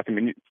the walk. I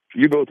mean,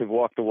 you both have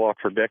walked the walk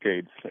for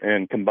decades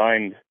and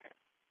combined,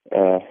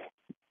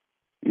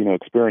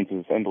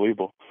 experiences.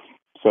 Unbelievable.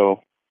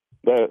 So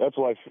that's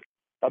why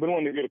I've been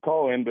wanting to get a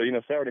call in, but,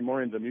 Saturday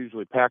mornings I'm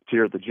usually packed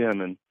here at the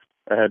gym, and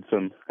I had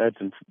some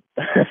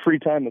free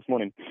time this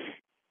morning.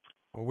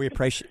 Well, we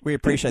appreciate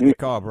the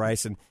call,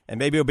 Bryce, and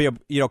maybe we'll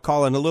be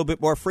calling a little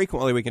bit more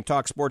frequently. We can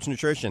talk sports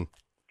nutrition.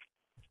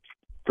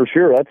 For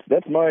sure,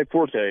 that's my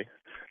forte.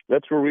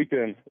 That's where we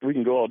can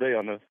go all day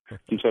on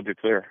some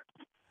subjects there.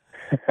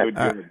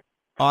 Good.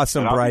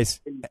 Awesome, Bryce.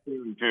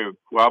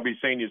 I'll be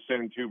seeing you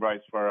soon too,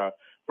 Bryce, for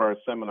a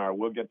seminar.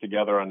 We'll get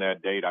together on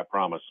that date. I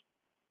promise.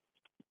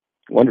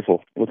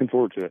 Wonderful. Looking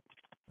forward to it.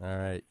 All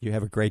right. You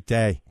have a great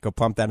day. Go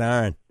pump that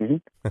iron.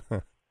 Mm-hmm.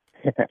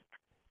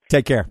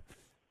 Take care.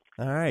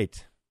 All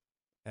right.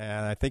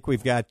 And I think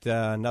we've got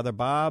another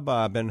Bob.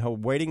 I've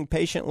been waiting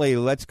patiently.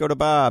 Let's go to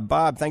Bob.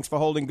 Bob, thanks for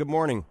holding. Good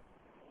morning.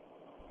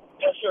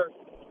 Yes, sir.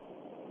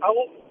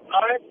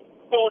 I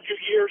told you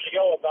years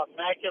ago about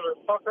macular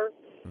pucker.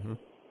 Mm-hmm. And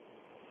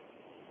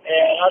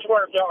I was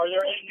wondering, are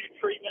there any new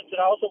treatments?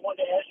 And I also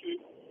wanted to ask you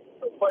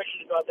a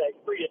question about that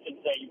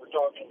creatine thing you were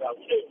talking about,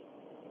 too.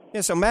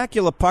 Yeah, so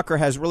macular pucker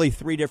has really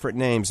three different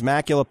names: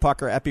 macular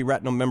pucker,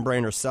 epiretinal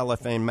membrane, or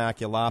cellophane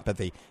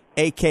maculopathy,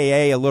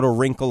 a.k.a. a little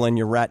wrinkle in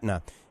your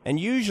retina. And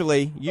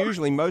usually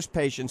most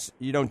patients,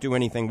 you don't do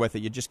anything with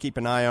it. You just keep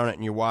an eye on it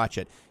and you watch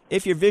it.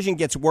 If your vision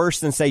gets worse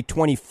than, say,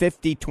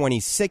 20/50,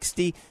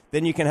 20/60,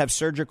 then you can have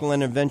surgical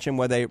intervention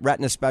where the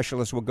retina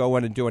specialist will go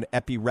in and do an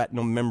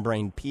epiretinal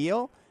membrane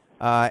peel.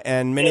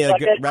 And many of the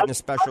good retina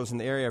specialists in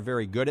the area are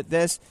very good at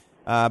this.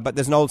 But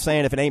there's an old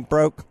saying, if it ain't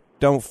broke,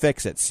 don't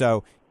fix it.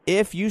 So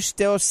if you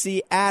still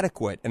see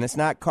adequate and it's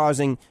not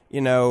causing,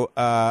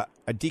 a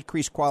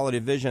decreased quality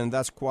of vision and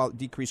thus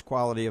decreased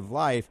quality of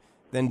life,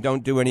 then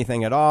don't do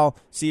anything at all.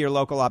 See your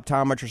local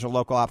optometrist or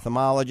local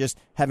ophthalmologist.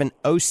 Have an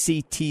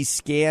OCT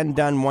scan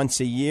done once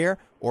a year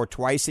or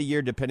twice a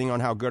year, depending on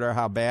how good or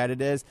how bad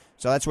it is.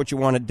 So that's what you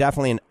want,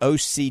 definitely an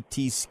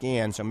OCT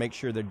scan, so make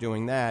sure they're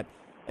doing that.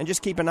 And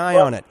just keep an eye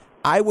on it.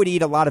 I would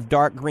eat a lot of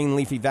dark green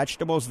leafy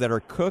vegetables that are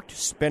cooked,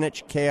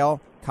 spinach,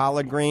 kale,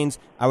 collard greens.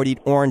 I would eat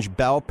orange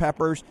bell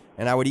peppers,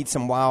 and I would eat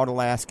some wild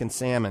Alaskan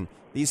salmon.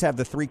 These have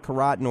the 3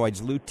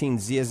 carotenoids, lutein,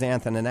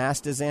 zeaxanthin, and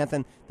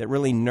astaxanthin, that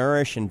really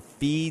nourish and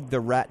feed the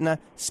retina,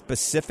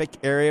 specific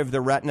area of the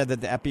retina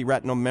that the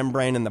epiretinal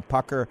membrane and the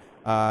pucker,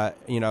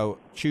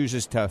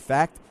 chooses to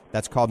affect.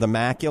 That's called the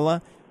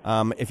macula.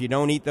 If you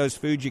don't eat those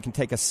foods, you can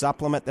take a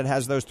supplement that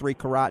has those 3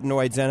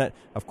 carotenoids in it.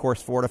 Of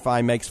course,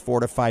 Fortify makes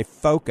Fortify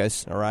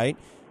Focus, all right?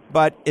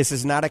 But this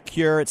is not a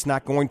cure. It's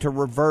not going to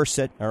reverse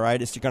it, all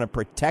right? It's going to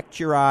protect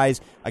your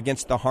eyes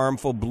against the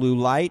harmful blue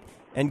light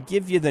and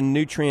give you the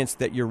nutrients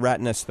that your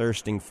retina's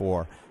thirsting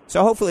for.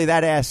 So hopefully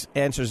that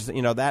answers,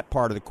 that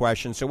part of the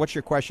question. So what's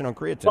your question on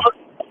creatine?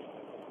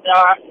 Now,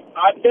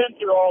 I've been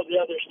through all the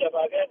other stuff.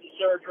 I've had the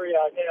surgery.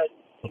 I've had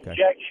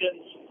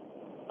injections.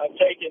 I've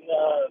taken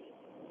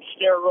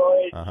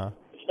steroids,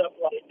 stuff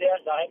like that.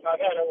 I've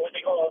had what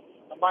they call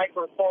a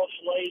micropulse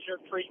laser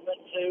treatment,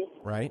 too.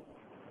 Right.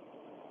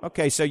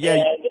 Okay, so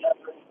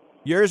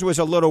yours was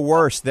a little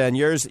worse then.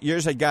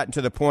 Yours had gotten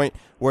to the point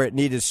where it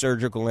needed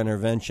surgical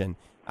intervention.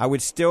 I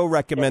would still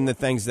recommend the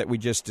things that we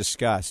just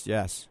discussed,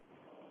 yes.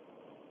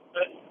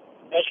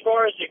 As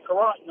far as the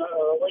what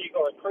do you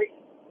call it,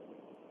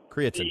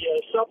 creatine.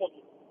 The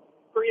supplement,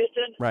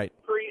 creatine? Right.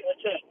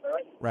 Creatine,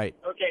 right? Right.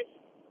 Okay.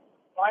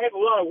 I have a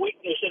lot of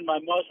weakness in my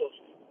muscles.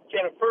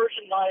 Can a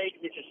person my age,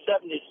 which is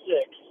 76,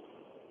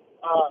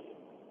 I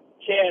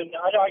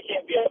know I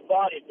can't be a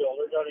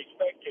bodybuilder, don't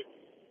expect to,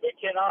 but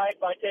can I,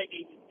 by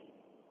taking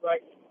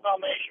like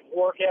combination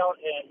workout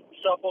and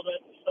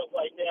supplement and stuff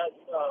like that,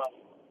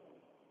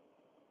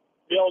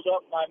 build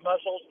up my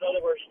muscles? In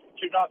other words,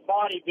 to not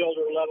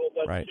bodybuilder level,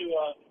 but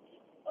to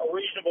a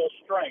reasonable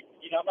strength.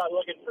 I'm not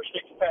looking for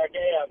six-pack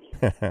abs,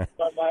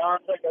 but my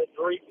arms, I got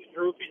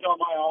droopies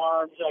on my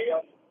arms.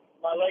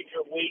 My legs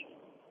are weak.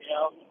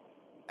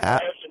 I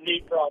have some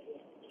knee problems.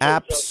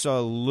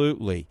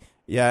 Absolutely.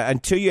 Yeah,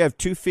 until you have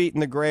 2 feet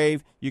in the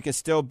grave, you can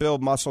still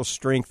build muscle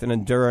strength and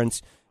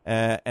endurance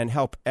and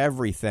help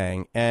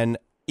everything. And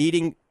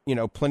eating,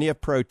 plenty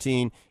of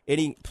protein,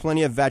 eating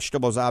plenty of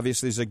vegetables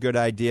obviously is a good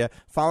idea.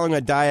 Following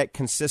a diet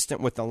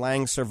consistent with the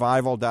Lang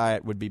survival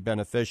diet would be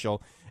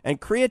beneficial. And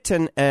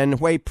creatine and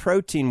whey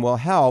protein will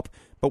help,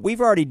 but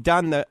we've already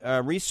done the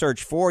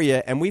research for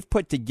you, and we've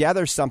put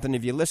together something,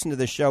 if you listened to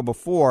the show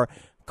before,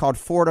 called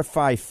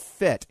Fortify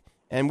Fit.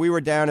 And we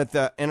were down at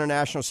the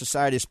International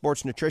Society of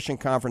Sports Nutrition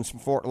Conference in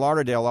Fort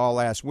Lauderdale all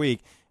last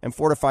week, and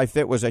Fortify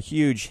Fit was a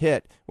huge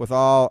hit with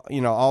all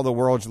the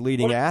world's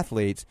leading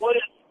athletes. What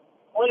is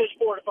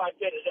Fortify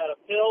Fit? Is that a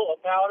pill, a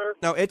powder?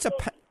 No, it's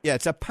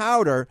a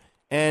powder,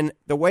 and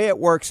the way it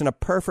works in a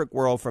perfect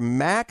world for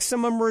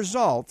maximum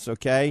results,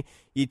 okay,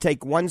 you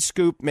take 1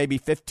 scoop maybe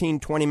 15,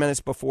 20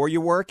 minutes before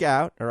you work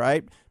out, all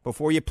right,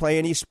 before you play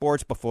any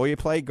sports, before you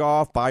play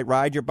golf,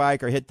 ride your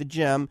bike, or hit the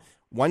gym.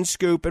 1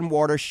 scoop in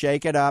water,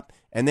 shake it up,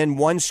 and then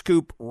 1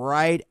 scoop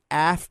right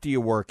after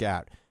you work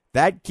out.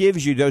 That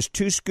gives you, those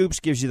 2 scoops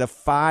gives you the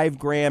 5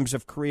 grams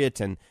of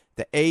creatine,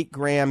 the 8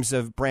 grams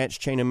of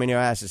branched-chain amino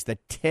acids, the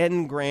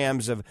 10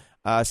 grams of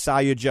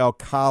Solugel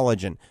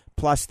collagen,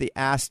 plus the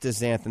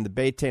astaxanthin, the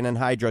betaine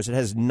anhydrous. It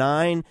has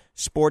 9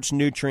 sports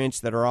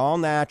nutrients that are all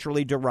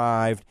naturally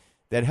derived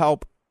that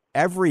help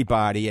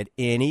everybody at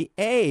any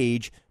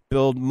age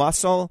build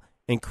muscle,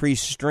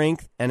 increase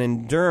strength, and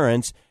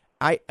endurance.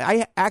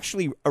 I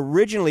actually,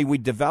 originally, we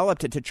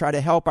developed it to try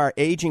to help our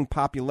aging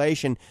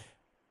population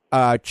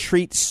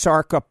treat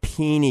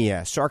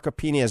sarcopenia.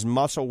 Sarcopenia is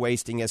muscle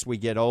wasting as we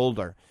get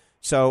older.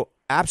 So,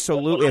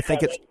 absolutely, I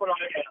think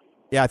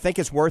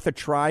it's worth a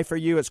try for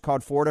you. It's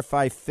called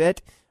Fortify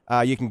Fit.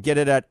 You can get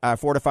it at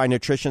Fortify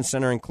Nutrition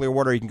Center in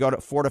Clearwater. You can go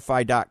to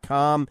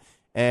fortify.com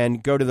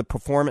and go to the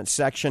performance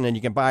section, and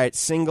you can buy it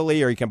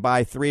singly or you can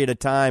buy 3 at a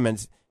time,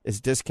 and it's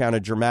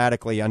discounted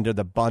dramatically under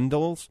the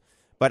bundles.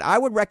 But I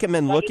would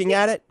recommend looking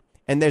at it,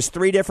 and there's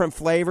 3 different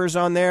flavors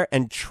on there,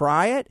 and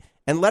try it,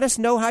 and let us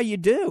know how you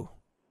do.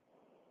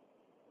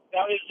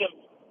 Now, me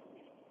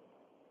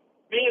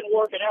and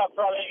working out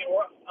probably ain't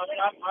work. I mean,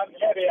 I'm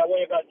heavy. I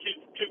weigh about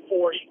 240,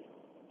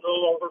 a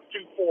little over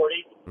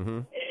 240.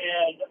 Mm-hmm.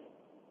 And,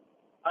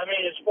 I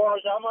mean, as far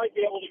as I might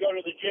be able to go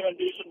to the gym and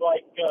do some,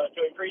 to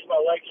increase my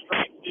leg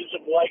strength, do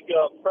some leg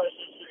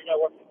presses,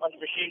 on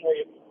the machine where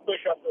you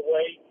push up the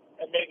weight,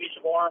 and maybe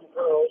some arm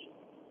curls.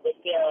 But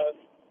as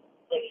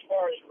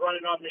far as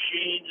running on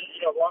machines,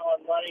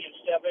 on running and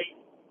stepping,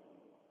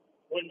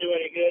 wouldn't do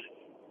any good.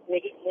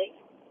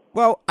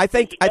 Well, I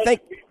think. Will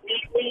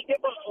you get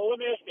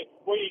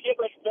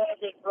much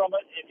benefit from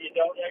it if you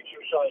don't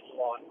exercise a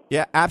lot?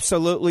 Yeah,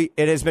 absolutely.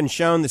 It has been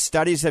shown. The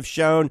studies have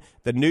shown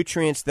the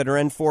nutrients that are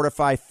in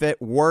Fortify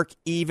Fit work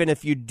even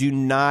if you do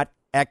not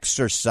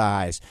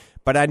exercise.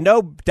 But I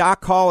know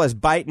Doc Hall is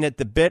biting at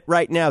the bit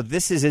right now.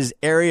 This is his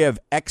area of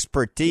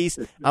expertise.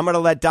 I'm going to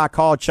let Doc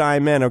Hall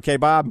chime in. Okay,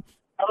 Bob?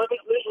 Let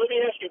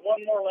me ask you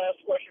one more last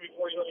question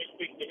before you let me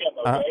speak to him,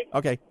 okay?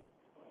 Okay.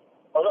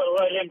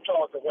 let him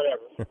talk or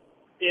whatever,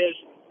 is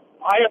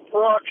I have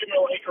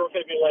paroxysmal atrial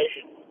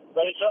fibrillation,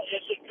 but it's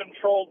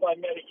controlled by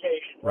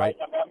medication. Right.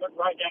 I'm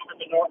right now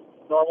with the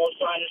normal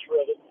sinus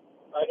rhythm.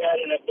 I've had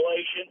an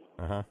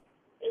ablation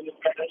in the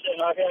past,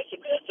 and I've had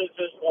some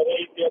instances of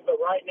AFib, but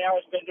right now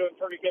it's been doing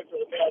pretty good for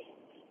the past,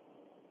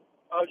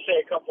 I would say,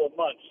 a couple of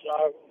months.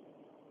 So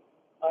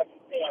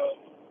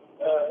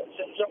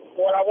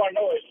what I want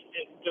to know is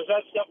does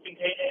that stuff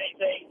contain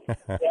anything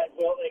that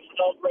will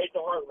accelerate the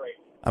heart rate?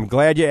 I'm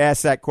glad you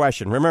asked that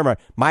question. Remember,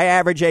 my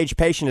average age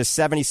patient is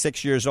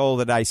 76 years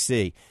old that I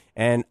see,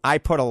 and I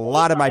put a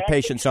lot of my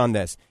patients on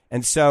this.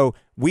 And so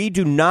we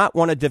do not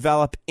want to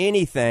develop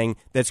anything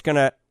that's going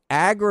to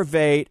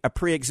aggravate a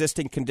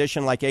pre-existing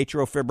condition like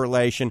atrial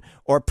fibrillation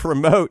or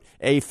promote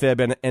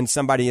AFib in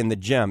somebody in the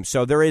gym.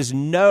 So there is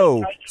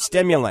no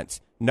stimulants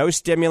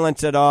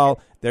at all.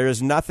 There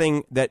is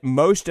nothing that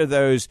most of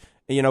those,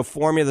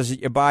 formulas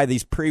that you buy,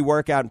 these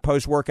pre-workout and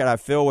post-workout, I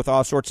fill with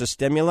all sorts of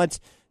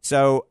stimulants.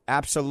 So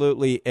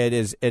absolutely, it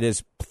is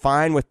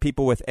fine with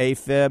people with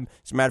AFib.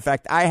 As a matter of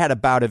fact, I had a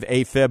bout of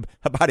AFib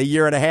about a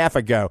year and a half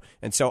ago,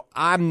 and so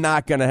I'm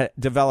not going to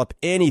develop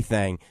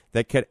anything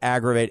that could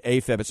aggravate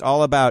AFib. It's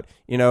all about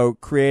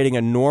creating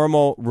a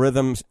normal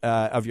rhythm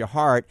of your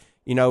heart.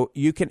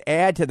 You can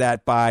add to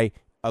that by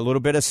a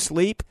little bit of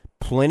sleep,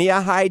 plenty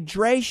of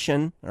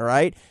hydration, all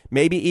right?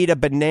 Maybe eat a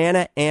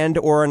banana and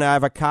or an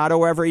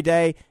avocado every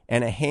day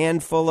and a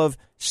handful of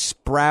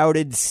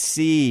sprouted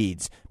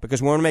seeds,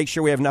 because we want to make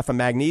sure we have enough of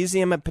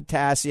magnesium and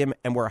potassium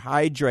and we're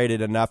hydrated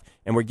enough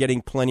and we're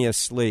getting plenty of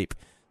sleep.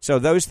 So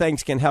those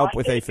things can help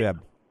with AFib.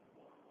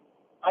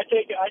 I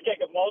take a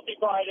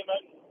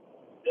multivitamin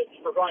that's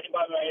provided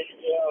by my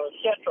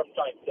Centrum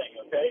type thing,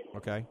 okay?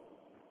 Okay.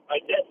 I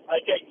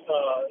take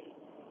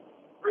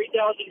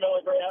 3,000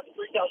 milligrams,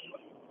 3,000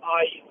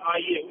 IU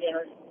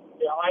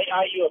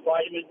of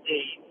vitamin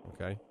D.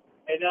 Okay.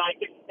 And then I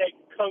can take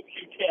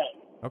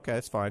CoQ10. Okay,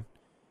 that's fine.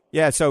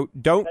 Yeah, so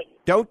don't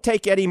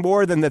take any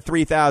more than the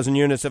 3,000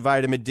 units of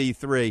vitamin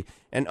D3,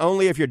 and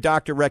only if your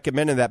doctor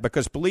recommended that,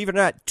 because believe it or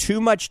not,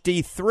 too much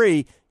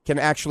D3 can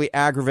actually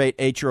aggravate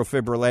atrial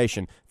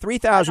fibrillation.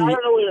 3,000. I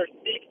don't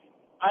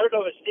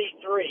know if it's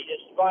D3.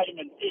 It's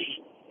vitamin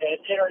D, and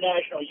it's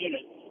international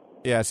units.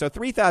 Yeah, so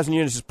 3,000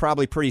 units is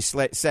probably pretty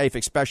safe,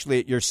 especially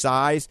at your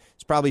size.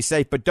 It's probably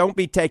safe, but don't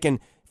be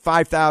taking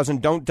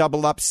 5,000. Don't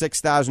double up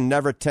 6,000,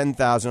 never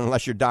 10,000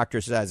 unless your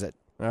doctor says it.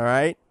 All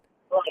right?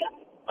 Right.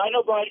 I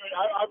know vitamin.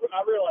 I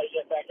realize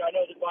that fact. I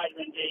know that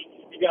vitamin D,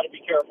 you got to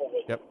be careful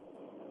with. Yep.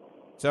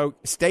 So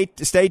stay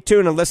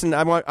tuned and listen.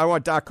 I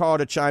want Doc Hall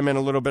to chime in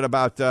a little bit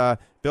about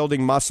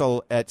building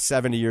muscle at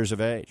 70 years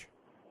of age.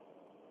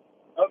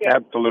 Okay.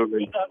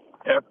 Absolutely,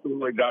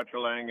 Dr.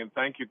 Lang, and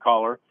thank you,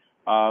 caller.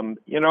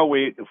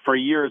 For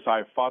years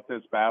I fought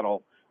this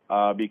battle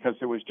because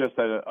it was just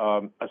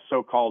a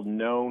so-called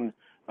known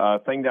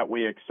thing that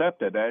we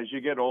accepted. As you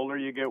get older,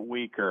 you get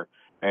weaker,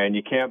 and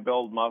you can't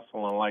build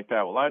muscle and like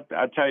that. Well, I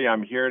tell you,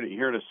 I'm here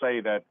to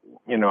say that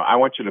I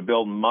want you to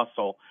build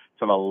muscle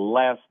to the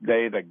last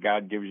day that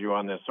God gives you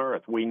on this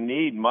earth. We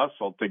need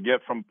muscle to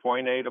get from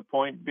point A to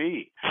point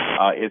B.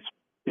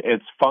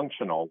 It's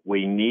functional.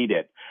 We need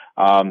it.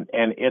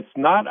 And it's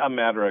not a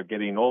matter of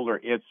getting older.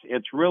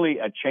 It's really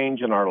a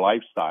change in our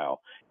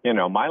lifestyle.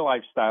 My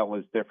lifestyle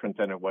is different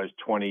than it was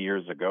 20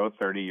 years ago,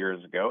 30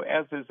 years ago,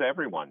 as is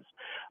everyone's.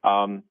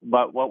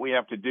 But what we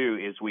have to do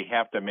is we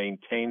have to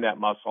maintain that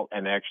muscle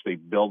and actually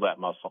build that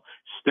muscle.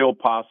 Still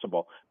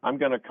possible. I'm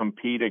going to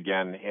compete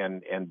again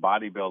in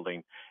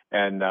bodybuilding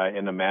and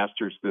in the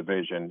Masters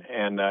division.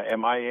 And at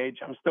my age,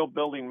 I'm still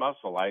building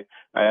muscle.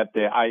 At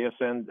the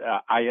ISSN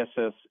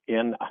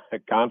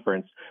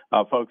conference,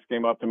 folks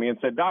came up to me and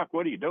said, "Doc,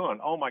 what are you doing?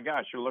 Oh my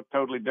gosh, you look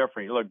totally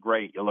different. You look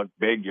great. You look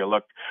big. You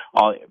look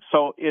all."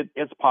 So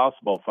it's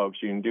possible,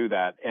 folks. You can do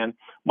that. And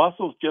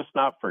muscle's just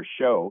not for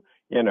show.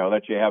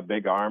 That you have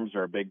big arms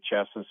or a big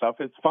chest and stuff.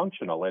 It's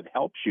functional. It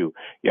helps you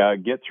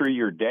get through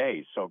your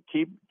day. So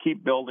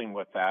keep building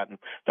with that. And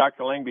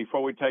Dr. Lang,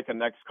 before we take the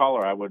next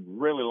caller, I would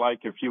really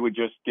like if you would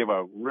just give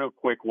a real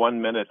quick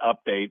 1-minute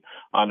update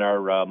on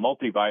our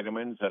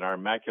multivitamins and our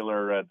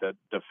macular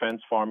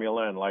defense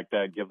formula and like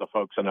that. Give the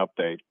folks an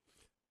update.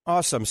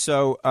 Awesome.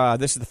 So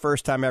this is the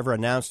first time ever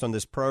announced on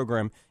this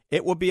program.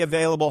 It will be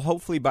available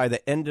hopefully by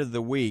the end of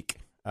the week,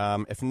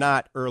 if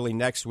not early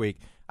next week.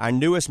 Our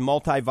newest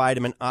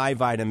multivitamin,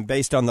 iVitamin,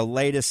 based on the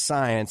latest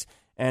science,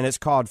 and it's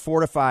called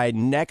Fortify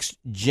Next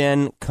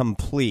Gen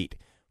Complete.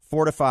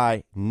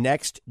 Fortify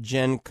Next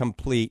Gen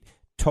Complete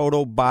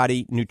Total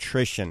Body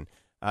Nutrition.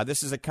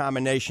 This is a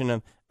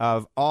combination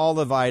of all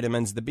the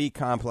vitamins, the B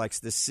complex,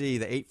 the C,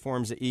 the 8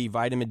 forms of E,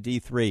 vitamin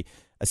D3,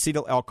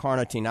 acetyl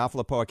L-carnitine,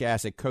 alpha-lipoic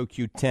acid,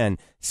 CoQ10,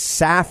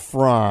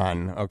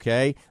 saffron,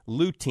 okay,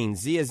 lutein,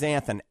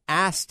 zeaxanthin,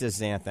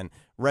 astaxanthin,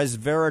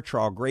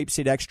 resveratrol,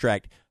 grapeseed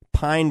extract,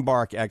 pine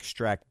bark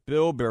extract,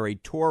 bilberry,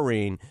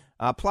 taurine,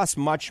 plus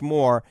much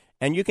more.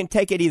 And you can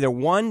take it either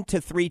 1 to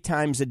 3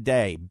 times a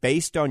day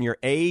based on your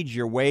age,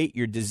 your weight,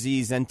 your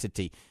disease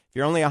entity. If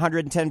you're only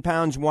 110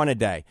 pounds, 1 a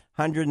day.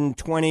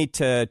 120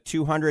 to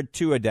 200,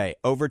 2 a day.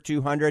 Over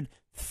 200,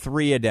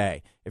 3 a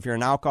day. If you're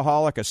an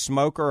alcoholic, a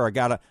smoker,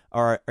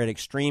 or an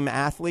extreme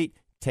athlete,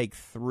 take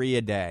 3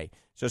 a day.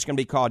 So it's going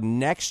to be called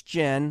Next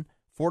Gen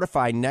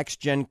Fortify Next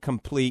Gen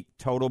Complete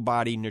Total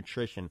Body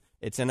Nutrition.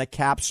 It's in a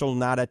capsule,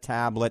 not a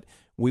tablet.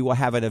 We will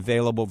have it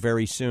available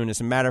very soon. As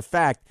a matter of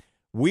fact,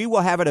 we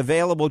will have it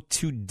available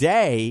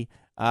today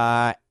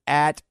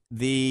at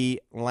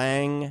the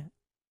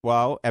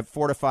at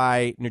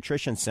Fortify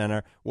Nutrition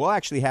Center. We'll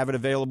actually have it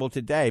available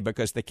today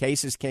because the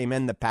cases came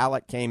in, the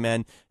pallet came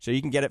in, so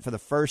you can get it for the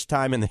first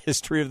time in the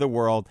history of the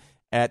world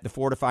at the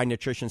Fortify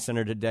Nutrition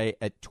Center today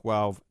at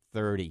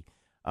 12:30.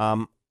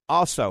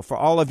 Also, for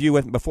all of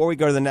you before we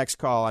go to the next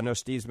call, I know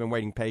Steve's been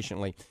waiting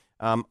patiently.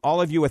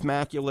 All of you with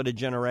macular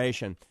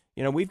degeneration,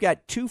 we've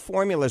got 2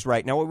 formulas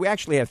right now. We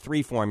actually have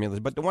 3 formulas,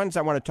 but the ones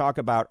I want to talk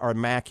about are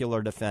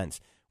Macular Defense.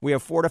 We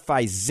have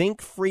Fortify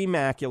Zinc-Free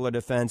Macular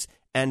Defense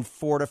and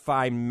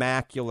Fortify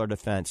Macular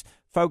Defense.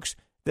 Folks,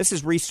 this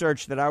is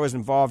research that I was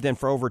involved in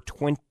for over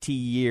 20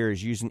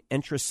 years, using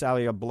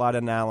intracellular blood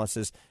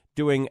analysis,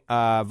 doing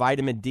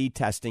vitamin D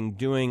testing,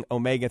 doing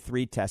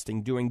omega-3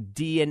 testing, doing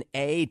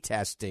DNA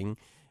testing.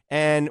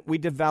 And we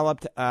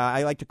developed,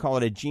 I like to call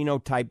it a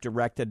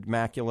genotype-directed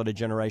macular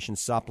degeneration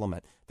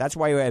supplement. That's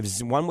why we have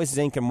one with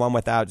zinc and one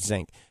without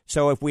zinc.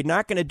 So if we're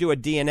not going to do a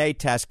DNA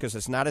test because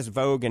it's not as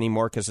vogue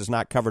anymore, because it's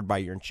not covered by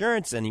your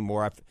insurance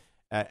anymore,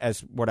 as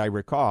what I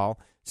recall,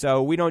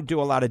 so we don't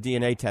do a lot of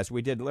DNA tests.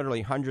 We did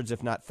literally hundreds,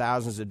 if not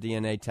thousands, of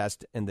DNA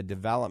tests in the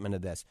development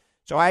of this.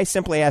 So I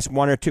simply ask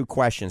 1 or 2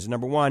 questions.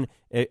 Number 1,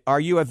 are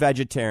you a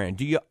vegetarian?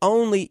 Do you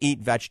only eat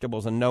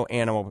vegetables and no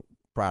animal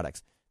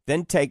products?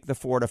 Then take the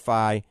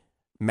Fortify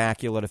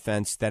Macular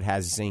Defense that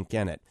has zinc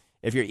in it.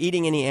 If you're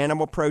eating any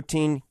animal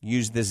protein,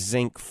 use the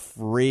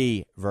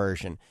zinc-free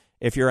version.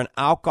 If you're an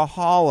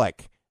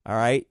alcoholic, all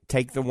right,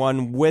 take the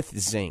one with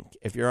zinc.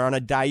 If you're on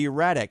a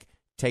diuretic,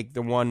 take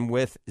the one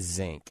with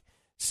zinc.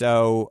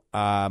 So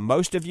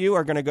most of you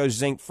are going to go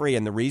zinc-free,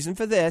 and the reason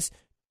for this,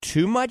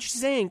 too much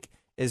zinc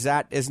is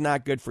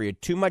not good for you.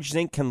 Too much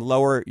zinc can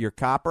lower your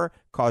copper,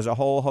 cause a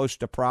whole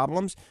host of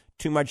problems.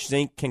 Too much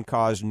zinc can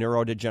cause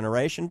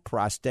neurodegeneration,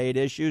 prostate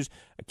issues,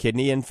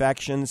 kidney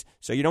infections.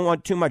 So you don't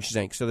want too much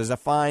zinc. So there's a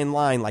fine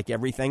line like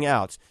everything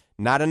else.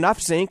 Not enough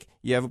zinc,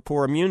 you have a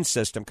poor immune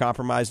system,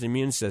 compromised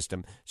immune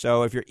system.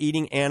 So if you're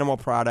eating animal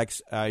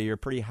products, you're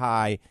pretty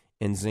high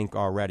in zinc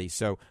already.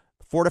 So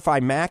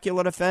Fortify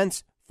Macular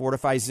Defense,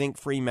 Fortify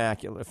Zinc-Free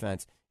Macular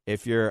Defense.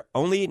 If you're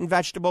only eating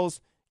vegetables,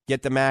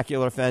 get the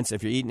Macular Defense.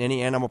 If you're eating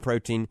any animal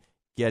protein,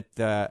 get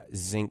the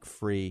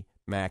Zinc-Free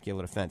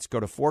Macular Defense. Go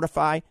to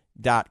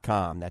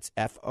fortify.com. That's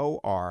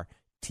Fortifeye,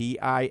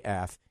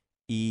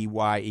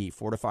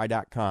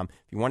 fortify.com.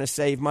 If you want to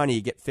save money,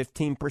 you get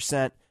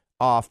 15%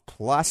 off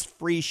plus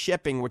free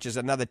shipping, which is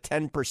another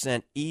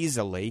 10%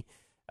 easily.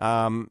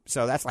 So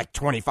that's like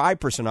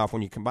 25% off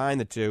when you combine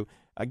the two.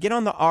 Get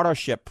on the auto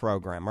ship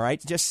program, all right?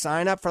 Just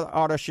sign up for the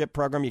auto ship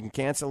program. You can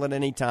cancel at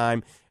any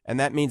time, and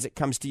that means it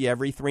comes to you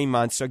every 3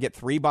 months. So get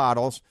 3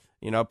 bottles.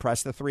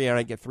 Press the 3 on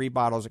it, get 3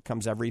 bottles. It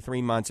comes every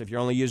 3 months. If you're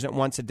only using it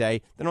once a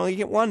day, then only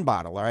get 1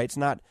 bottle, all right? It's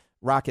not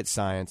rocket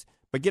science.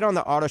 But get on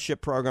the auto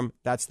ship program.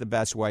 That's the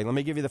best way. Let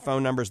me give you the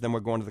phone numbers, then we're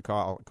going to the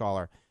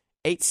caller.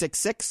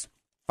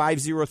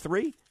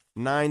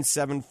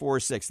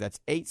 866-503-9746. That's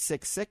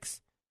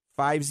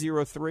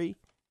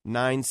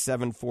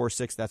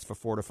 866-503-9746. That's for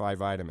Fortify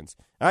Vitamins.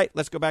 All right,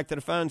 let's go back to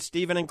the phone.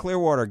 Stephen in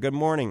Clearwater, good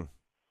morning.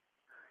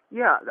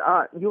 Yeah,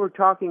 you were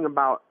talking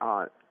about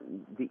the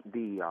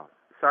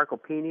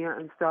sarcopenia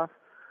and stuff.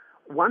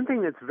 One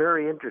thing that's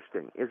very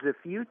interesting is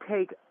if you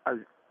take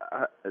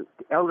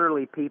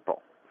elderly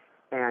people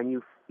and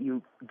you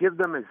give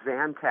them a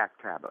Zantac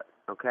tablet,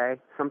 okay,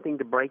 something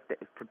to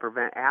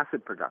prevent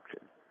acid production,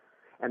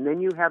 and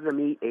then you have them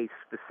eat a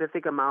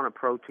specific amount of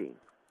protein,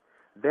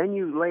 then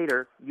you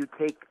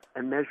take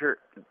and measure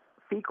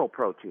fecal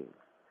protein.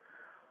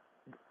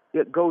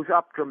 It goes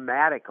up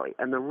dramatically,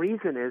 and the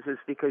reason is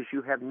because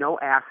you have no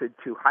acid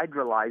to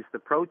hydrolyze the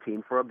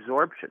protein for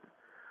absorption.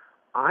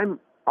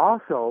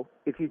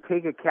 If you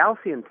take a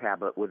calcium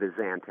tablet with a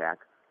Zantac,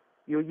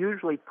 you'll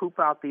usually poop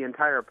out the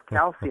entire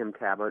calcium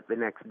tablet the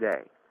next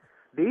day.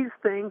 These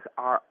things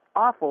are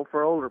awful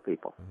for older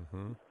people.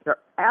 Mm-hmm. They're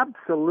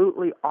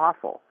absolutely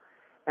awful.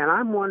 And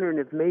I'm wondering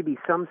if maybe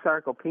some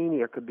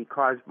sarcopenia could be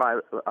caused by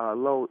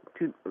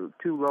too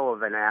low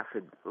of an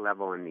acid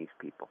level in these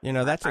people.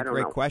 That's a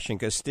great question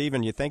because,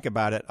 Stephen, you think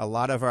about it, a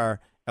lot of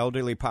our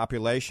elderly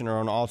population are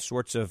on all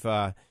sorts of,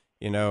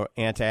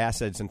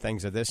 antacids and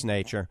things of this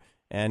nature.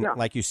 And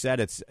like you said,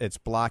 it's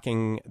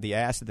blocking the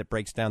acid that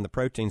breaks down the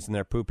proteins, and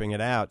they're pooping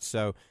it out.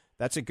 So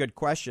that's a good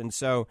question.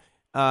 So,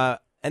 and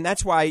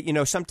that's why,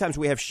 sometimes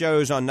we have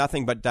shows on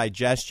nothing but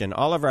digestion.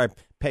 All of our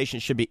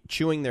patients should be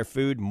chewing their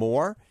food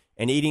more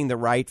and eating the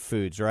right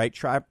foods, right?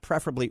 Try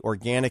preferably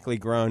organically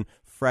grown,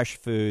 fresh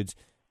foods,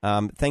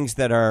 things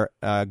that are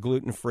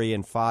gluten-free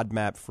and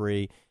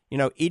FODMAP-free.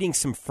 Eating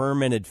some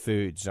fermented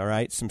foods, all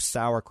right? Some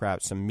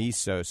sauerkraut, some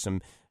miso,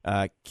 some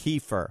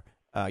kefir,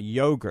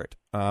 yogurt.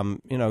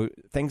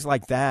 things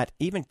like that.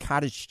 Even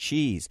cottage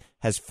cheese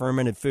has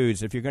fermented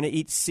foods. If you're going to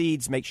eat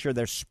seeds, make sure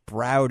they're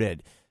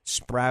sprouted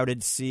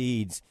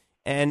seeds.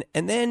 And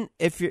then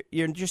if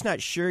you're just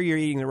not sure you're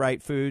eating the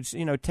right foods,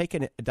 take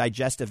a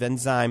digestive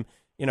enzyme,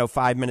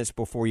 5 minutes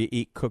before you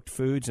eat cooked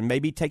foods, and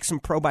maybe take some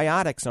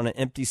probiotics on an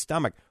empty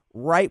stomach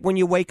right when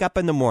you wake up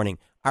in the morning.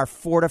 Our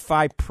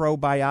Fortify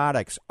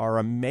probiotics are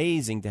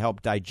amazing to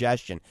help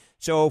digestion.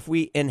 So if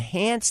we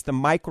enhance the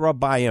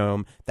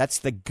microbiome, that's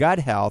the gut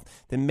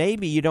health, then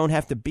maybe you don't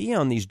have to be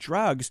on these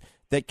drugs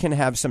that can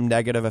have some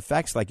negative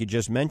effects like you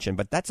just mentioned.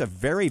 But that's a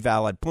very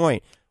valid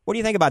point. What do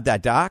you think about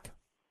that, Doc?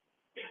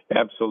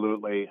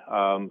 Absolutely.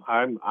 I'm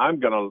going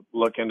to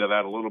look into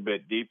that a little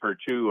bit deeper,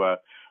 too.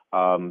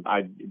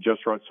 I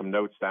just wrote some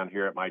notes down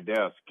here at my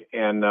desk,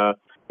 and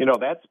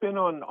that's been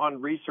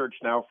on research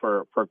now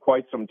for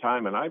quite some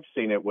time, and I've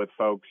seen it with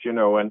folks,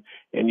 and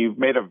you've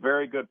made a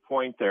very good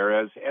point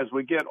there. As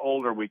we get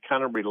older, we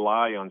kind of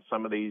rely on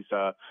some of these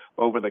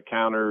over the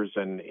counters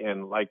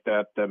and like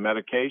that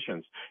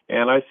medications,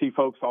 and I see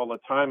folks all the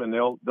time, and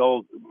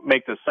they'll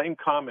make the same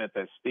comment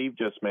that Steve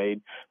just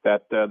made,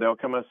 that they'll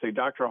come and say,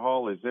 Dr.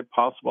 Hall, is it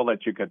possible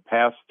that you could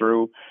pass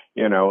through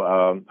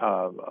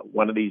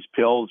one of these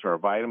pills or a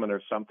vitamin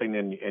or something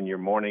in your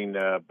morning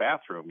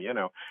bathroom,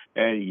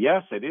 and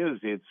yes, it is.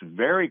 It's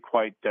very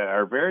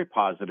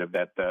positive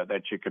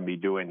that you can be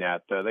doing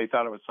that. They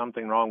thought it was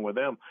something wrong with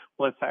them.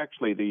 Well, it's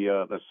actually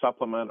the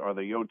supplement or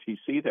the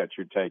OTC that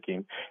you're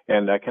taking,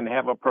 and that can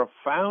have a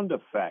profound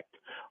effect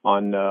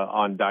on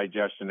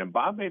digestion. And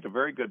Bob made a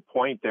very good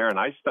point there, and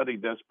I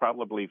studied this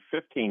probably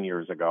 15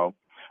 years ago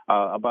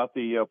about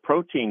the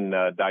protein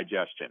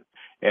digestion,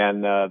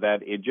 and that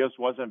it just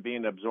wasn't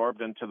being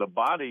absorbed into the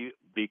body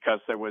because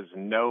there was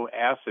no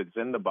acids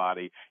in the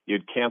body.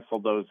 You'd cancel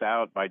those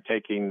out by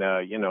taking,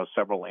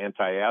 several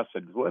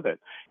antacids with it.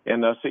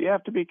 And so you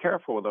have to be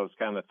careful with those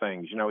kind of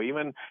things.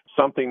 Even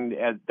something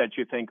that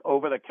you think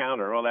over the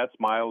counter, oh, that's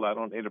mild, I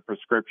don't need a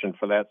prescription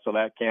for that, so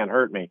that can't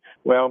hurt me.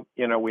 Well,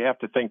 we have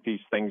to think these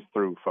things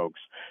through, folks,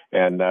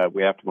 and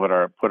we have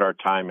to put our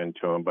time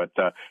into them. But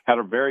had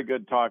a very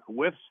good talk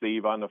with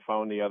Steve on the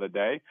phone the other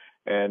day,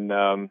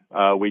 and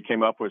we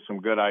came up with some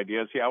good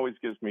ideas. He always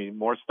gives me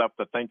more stuff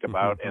to think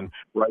about and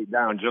write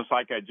down, just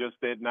like I just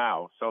did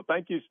now. So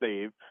thank you,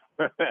 Steve.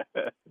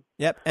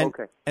 Yep.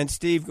 And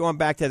Steve, going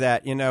back to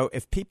that,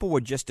 if people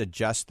would just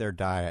adjust their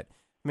diet,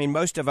 I mean,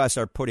 most of us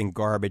are putting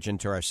garbage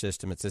into our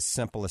system. It's as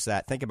simple as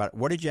that. Think about it.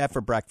 What did you have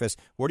for breakfast?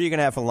 What are you going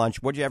to have for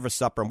lunch? What did you have for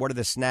supper? And what are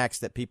the snacks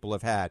that people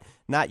have had?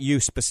 Not you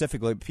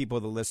specifically, but people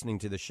that are listening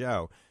to the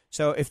show.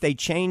 So if they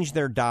change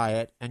their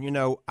diet, and,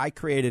 I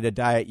created a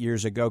diet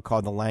years ago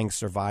called the Lang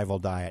Survival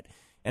Diet,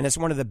 and it's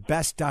one of the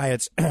best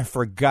diets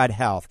for gut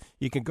health.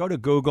 You can go to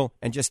Google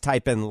and just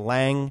type in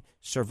Lang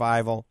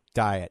Survival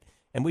Diet.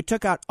 And we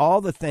took out all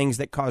the things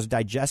that cause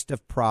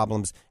digestive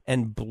problems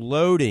and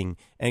bloating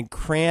and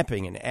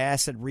cramping and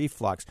acid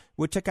reflux.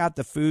 We took out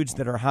the foods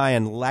that are high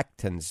in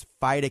lectins,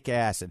 phytic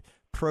acid,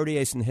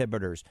 protease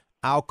inhibitors,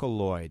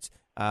 alkaloids,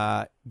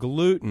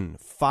 gluten,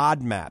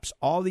 FODMAPs,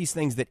 all these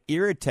things that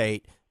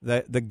irritate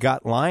the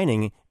gut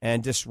lining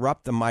and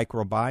disrupt the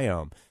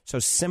microbiome. So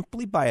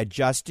simply by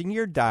adjusting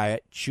your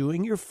diet,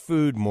 chewing your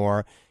food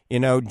more,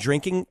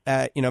 drinking,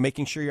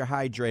 making sure you're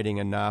hydrating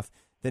enough,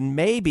 then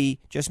maybe,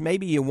 just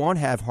maybe, you won't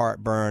have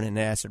heartburn and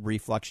acid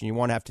reflux, and you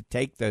won't have to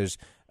take those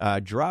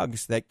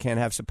drugs that can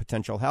have some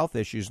potential health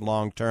issues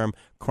long-term,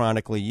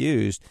 chronically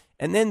used.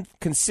 And then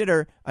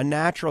consider a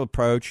natural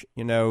approach,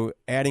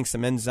 adding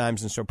some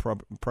enzymes and some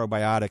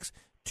probiotics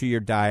to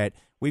your diet.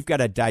 We've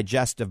got a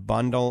digestive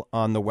bundle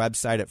on the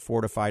website at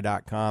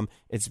fortify.com.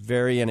 It's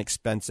very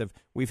inexpensive.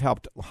 We've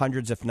helped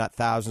hundreds, if not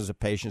thousands, of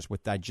patients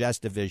with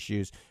digestive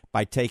issues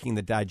by taking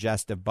the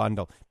digestive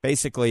bundle.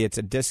 Basically, it's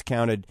a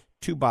discounted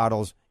 2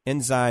 bottles,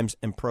 enzymes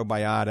and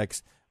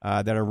probiotics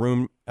that are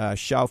room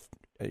shelf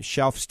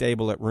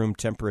stable at room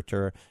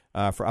temperature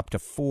for up to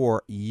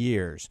 4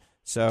 years.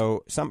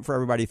 So something for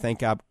everybody to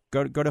think up.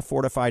 Go to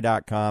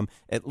fortify.com.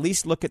 At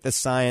least look at the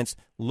science.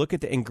 Look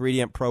at the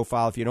ingredient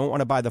profile. If you don't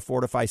want to buy the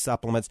Fortify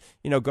supplements,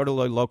 go to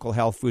the local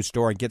health food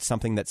store and get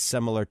something that's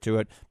similar to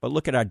it. But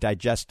look at our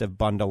digestive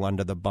bundle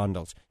under the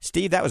bundles.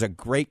 Steve, that was a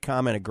great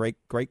comment, a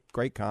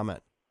great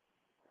comment.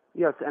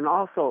 Yes, and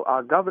also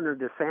Governor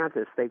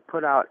DeSantis, they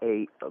put out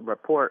a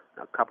report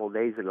a couple of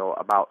days ago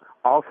about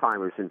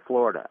Alzheimer's in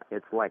Florida.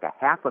 It's like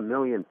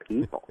 500,000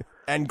 people.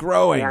 And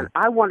growing. And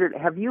I wondered,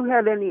 have you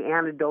had any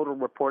anecdotal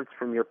reports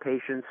from your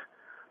patients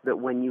that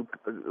when you,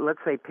 let's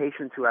say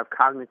patients who have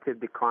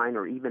cognitive decline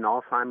or even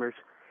Alzheimer's,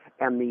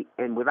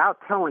 and without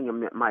telling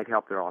them it might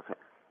help their Alzheimer's,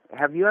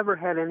 have you ever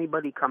had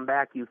anybody come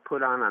back you've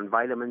put on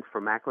vitamins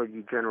for macular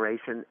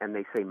degeneration, and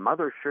they say,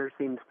 Mother sure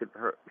seems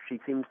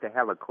to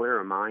have a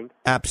clearer mind?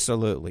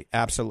 Absolutely.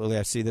 I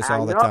see this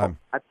all the time.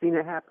 I've seen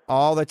it happen.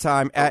 All the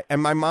time.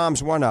 And my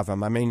mom's one of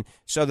them. I mean,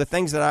 so the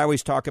things that I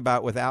always talk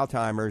about with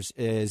Alzheimer's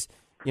is,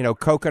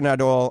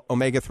 coconut oil,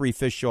 omega-3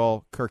 fish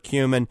oil,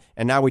 curcumin,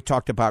 and now we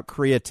talked about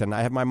creatine.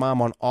 I have my mom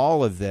on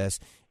all of this,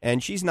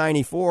 and she's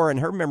 94,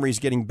 and her memory's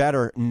getting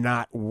better,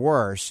 not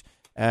worse.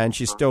 and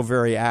she's still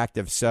very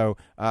active. So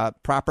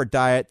proper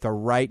diet, the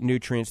right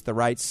nutrients, the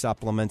right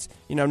supplements.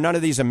 None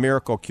of these are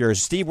miracle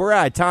cures. Steve, we're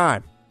out of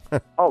time.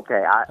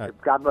 Okay.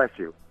 God bless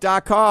you.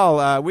 Doc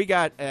Hall, we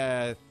got,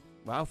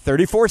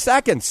 34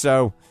 seconds,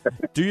 so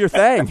do your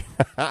thing.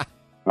 All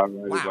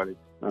right, everybody.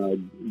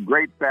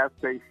 Great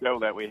fast-paced show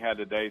that we had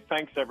today.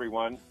 Thanks,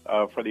 everyone,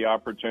 for the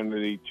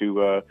opportunity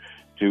to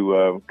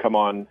come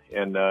on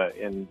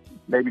and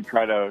maybe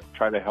try to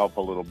help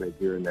a little bit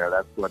here and there.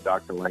 That's what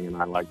Dr. Lang and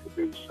I like to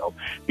do. So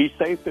be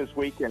safe this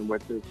weekend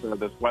with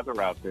this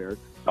weather out there.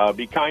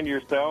 Be kind to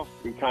yourself.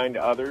 Be kind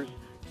to others.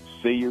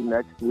 See you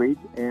next week.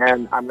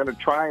 And I'm going to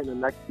try in the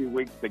next few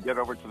weeks to get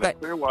over to the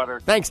Clearwater.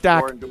 Thanks,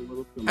 Doc. And do a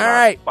little All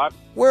right. Bye.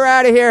 We're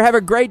out of here. Have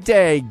a great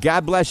day.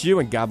 God bless you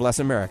and God bless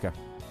America.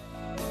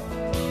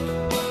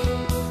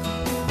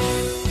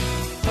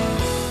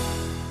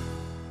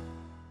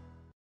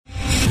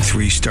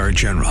 Three-star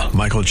General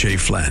Michael J.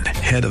 Flynn,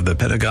 head of the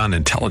Pentagon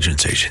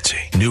Intelligence Agency,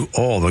 knew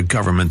all the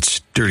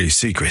government's dirty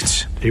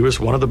secrets. He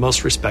was one of the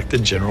most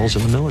respected generals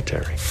in the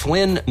military.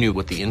 Flynn knew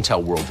what the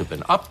intel world had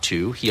been up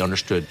to. He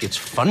understood its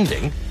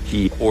funding.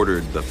 He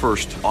ordered the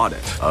first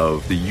audit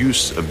of the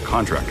use of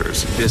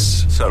contractors.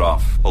 This set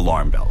off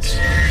alarm bells.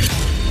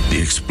 The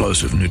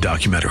explosive new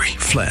documentary,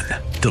 Flynn,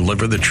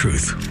 Deliver the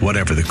Truth,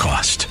 Whatever the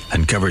Cost,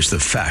 uncovers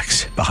the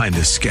facts behind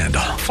this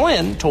scandal.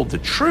 Flynn told the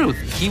truth.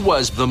 He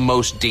was the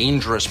most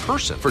dangerous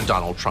person for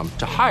Donald Trump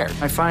to hire.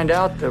 I find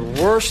out the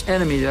worst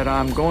enemy that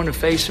I'm going to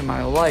face in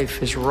my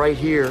life is right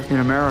here in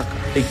America.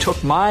 They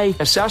took my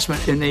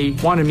assessment and they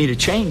wanted me to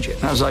change it.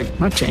 And I was like, I'm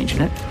not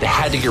changing it. They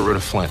had to get rid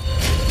of Flynn.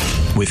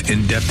 With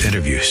in-depth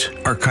interviews,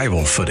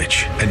 archival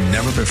footage, and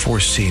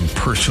never-before-seen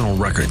personal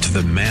records of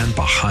the man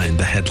behind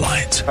the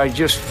headlines. I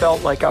just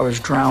felt like I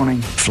was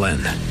drowning. Flynn,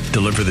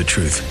 Deliver the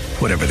Truth,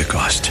 Whatever the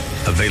Cost.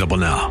 Available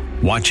now.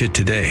 Watch it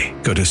today.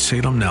 Go to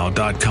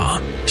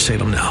salemnow.com.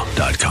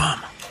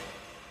 salemnow.com.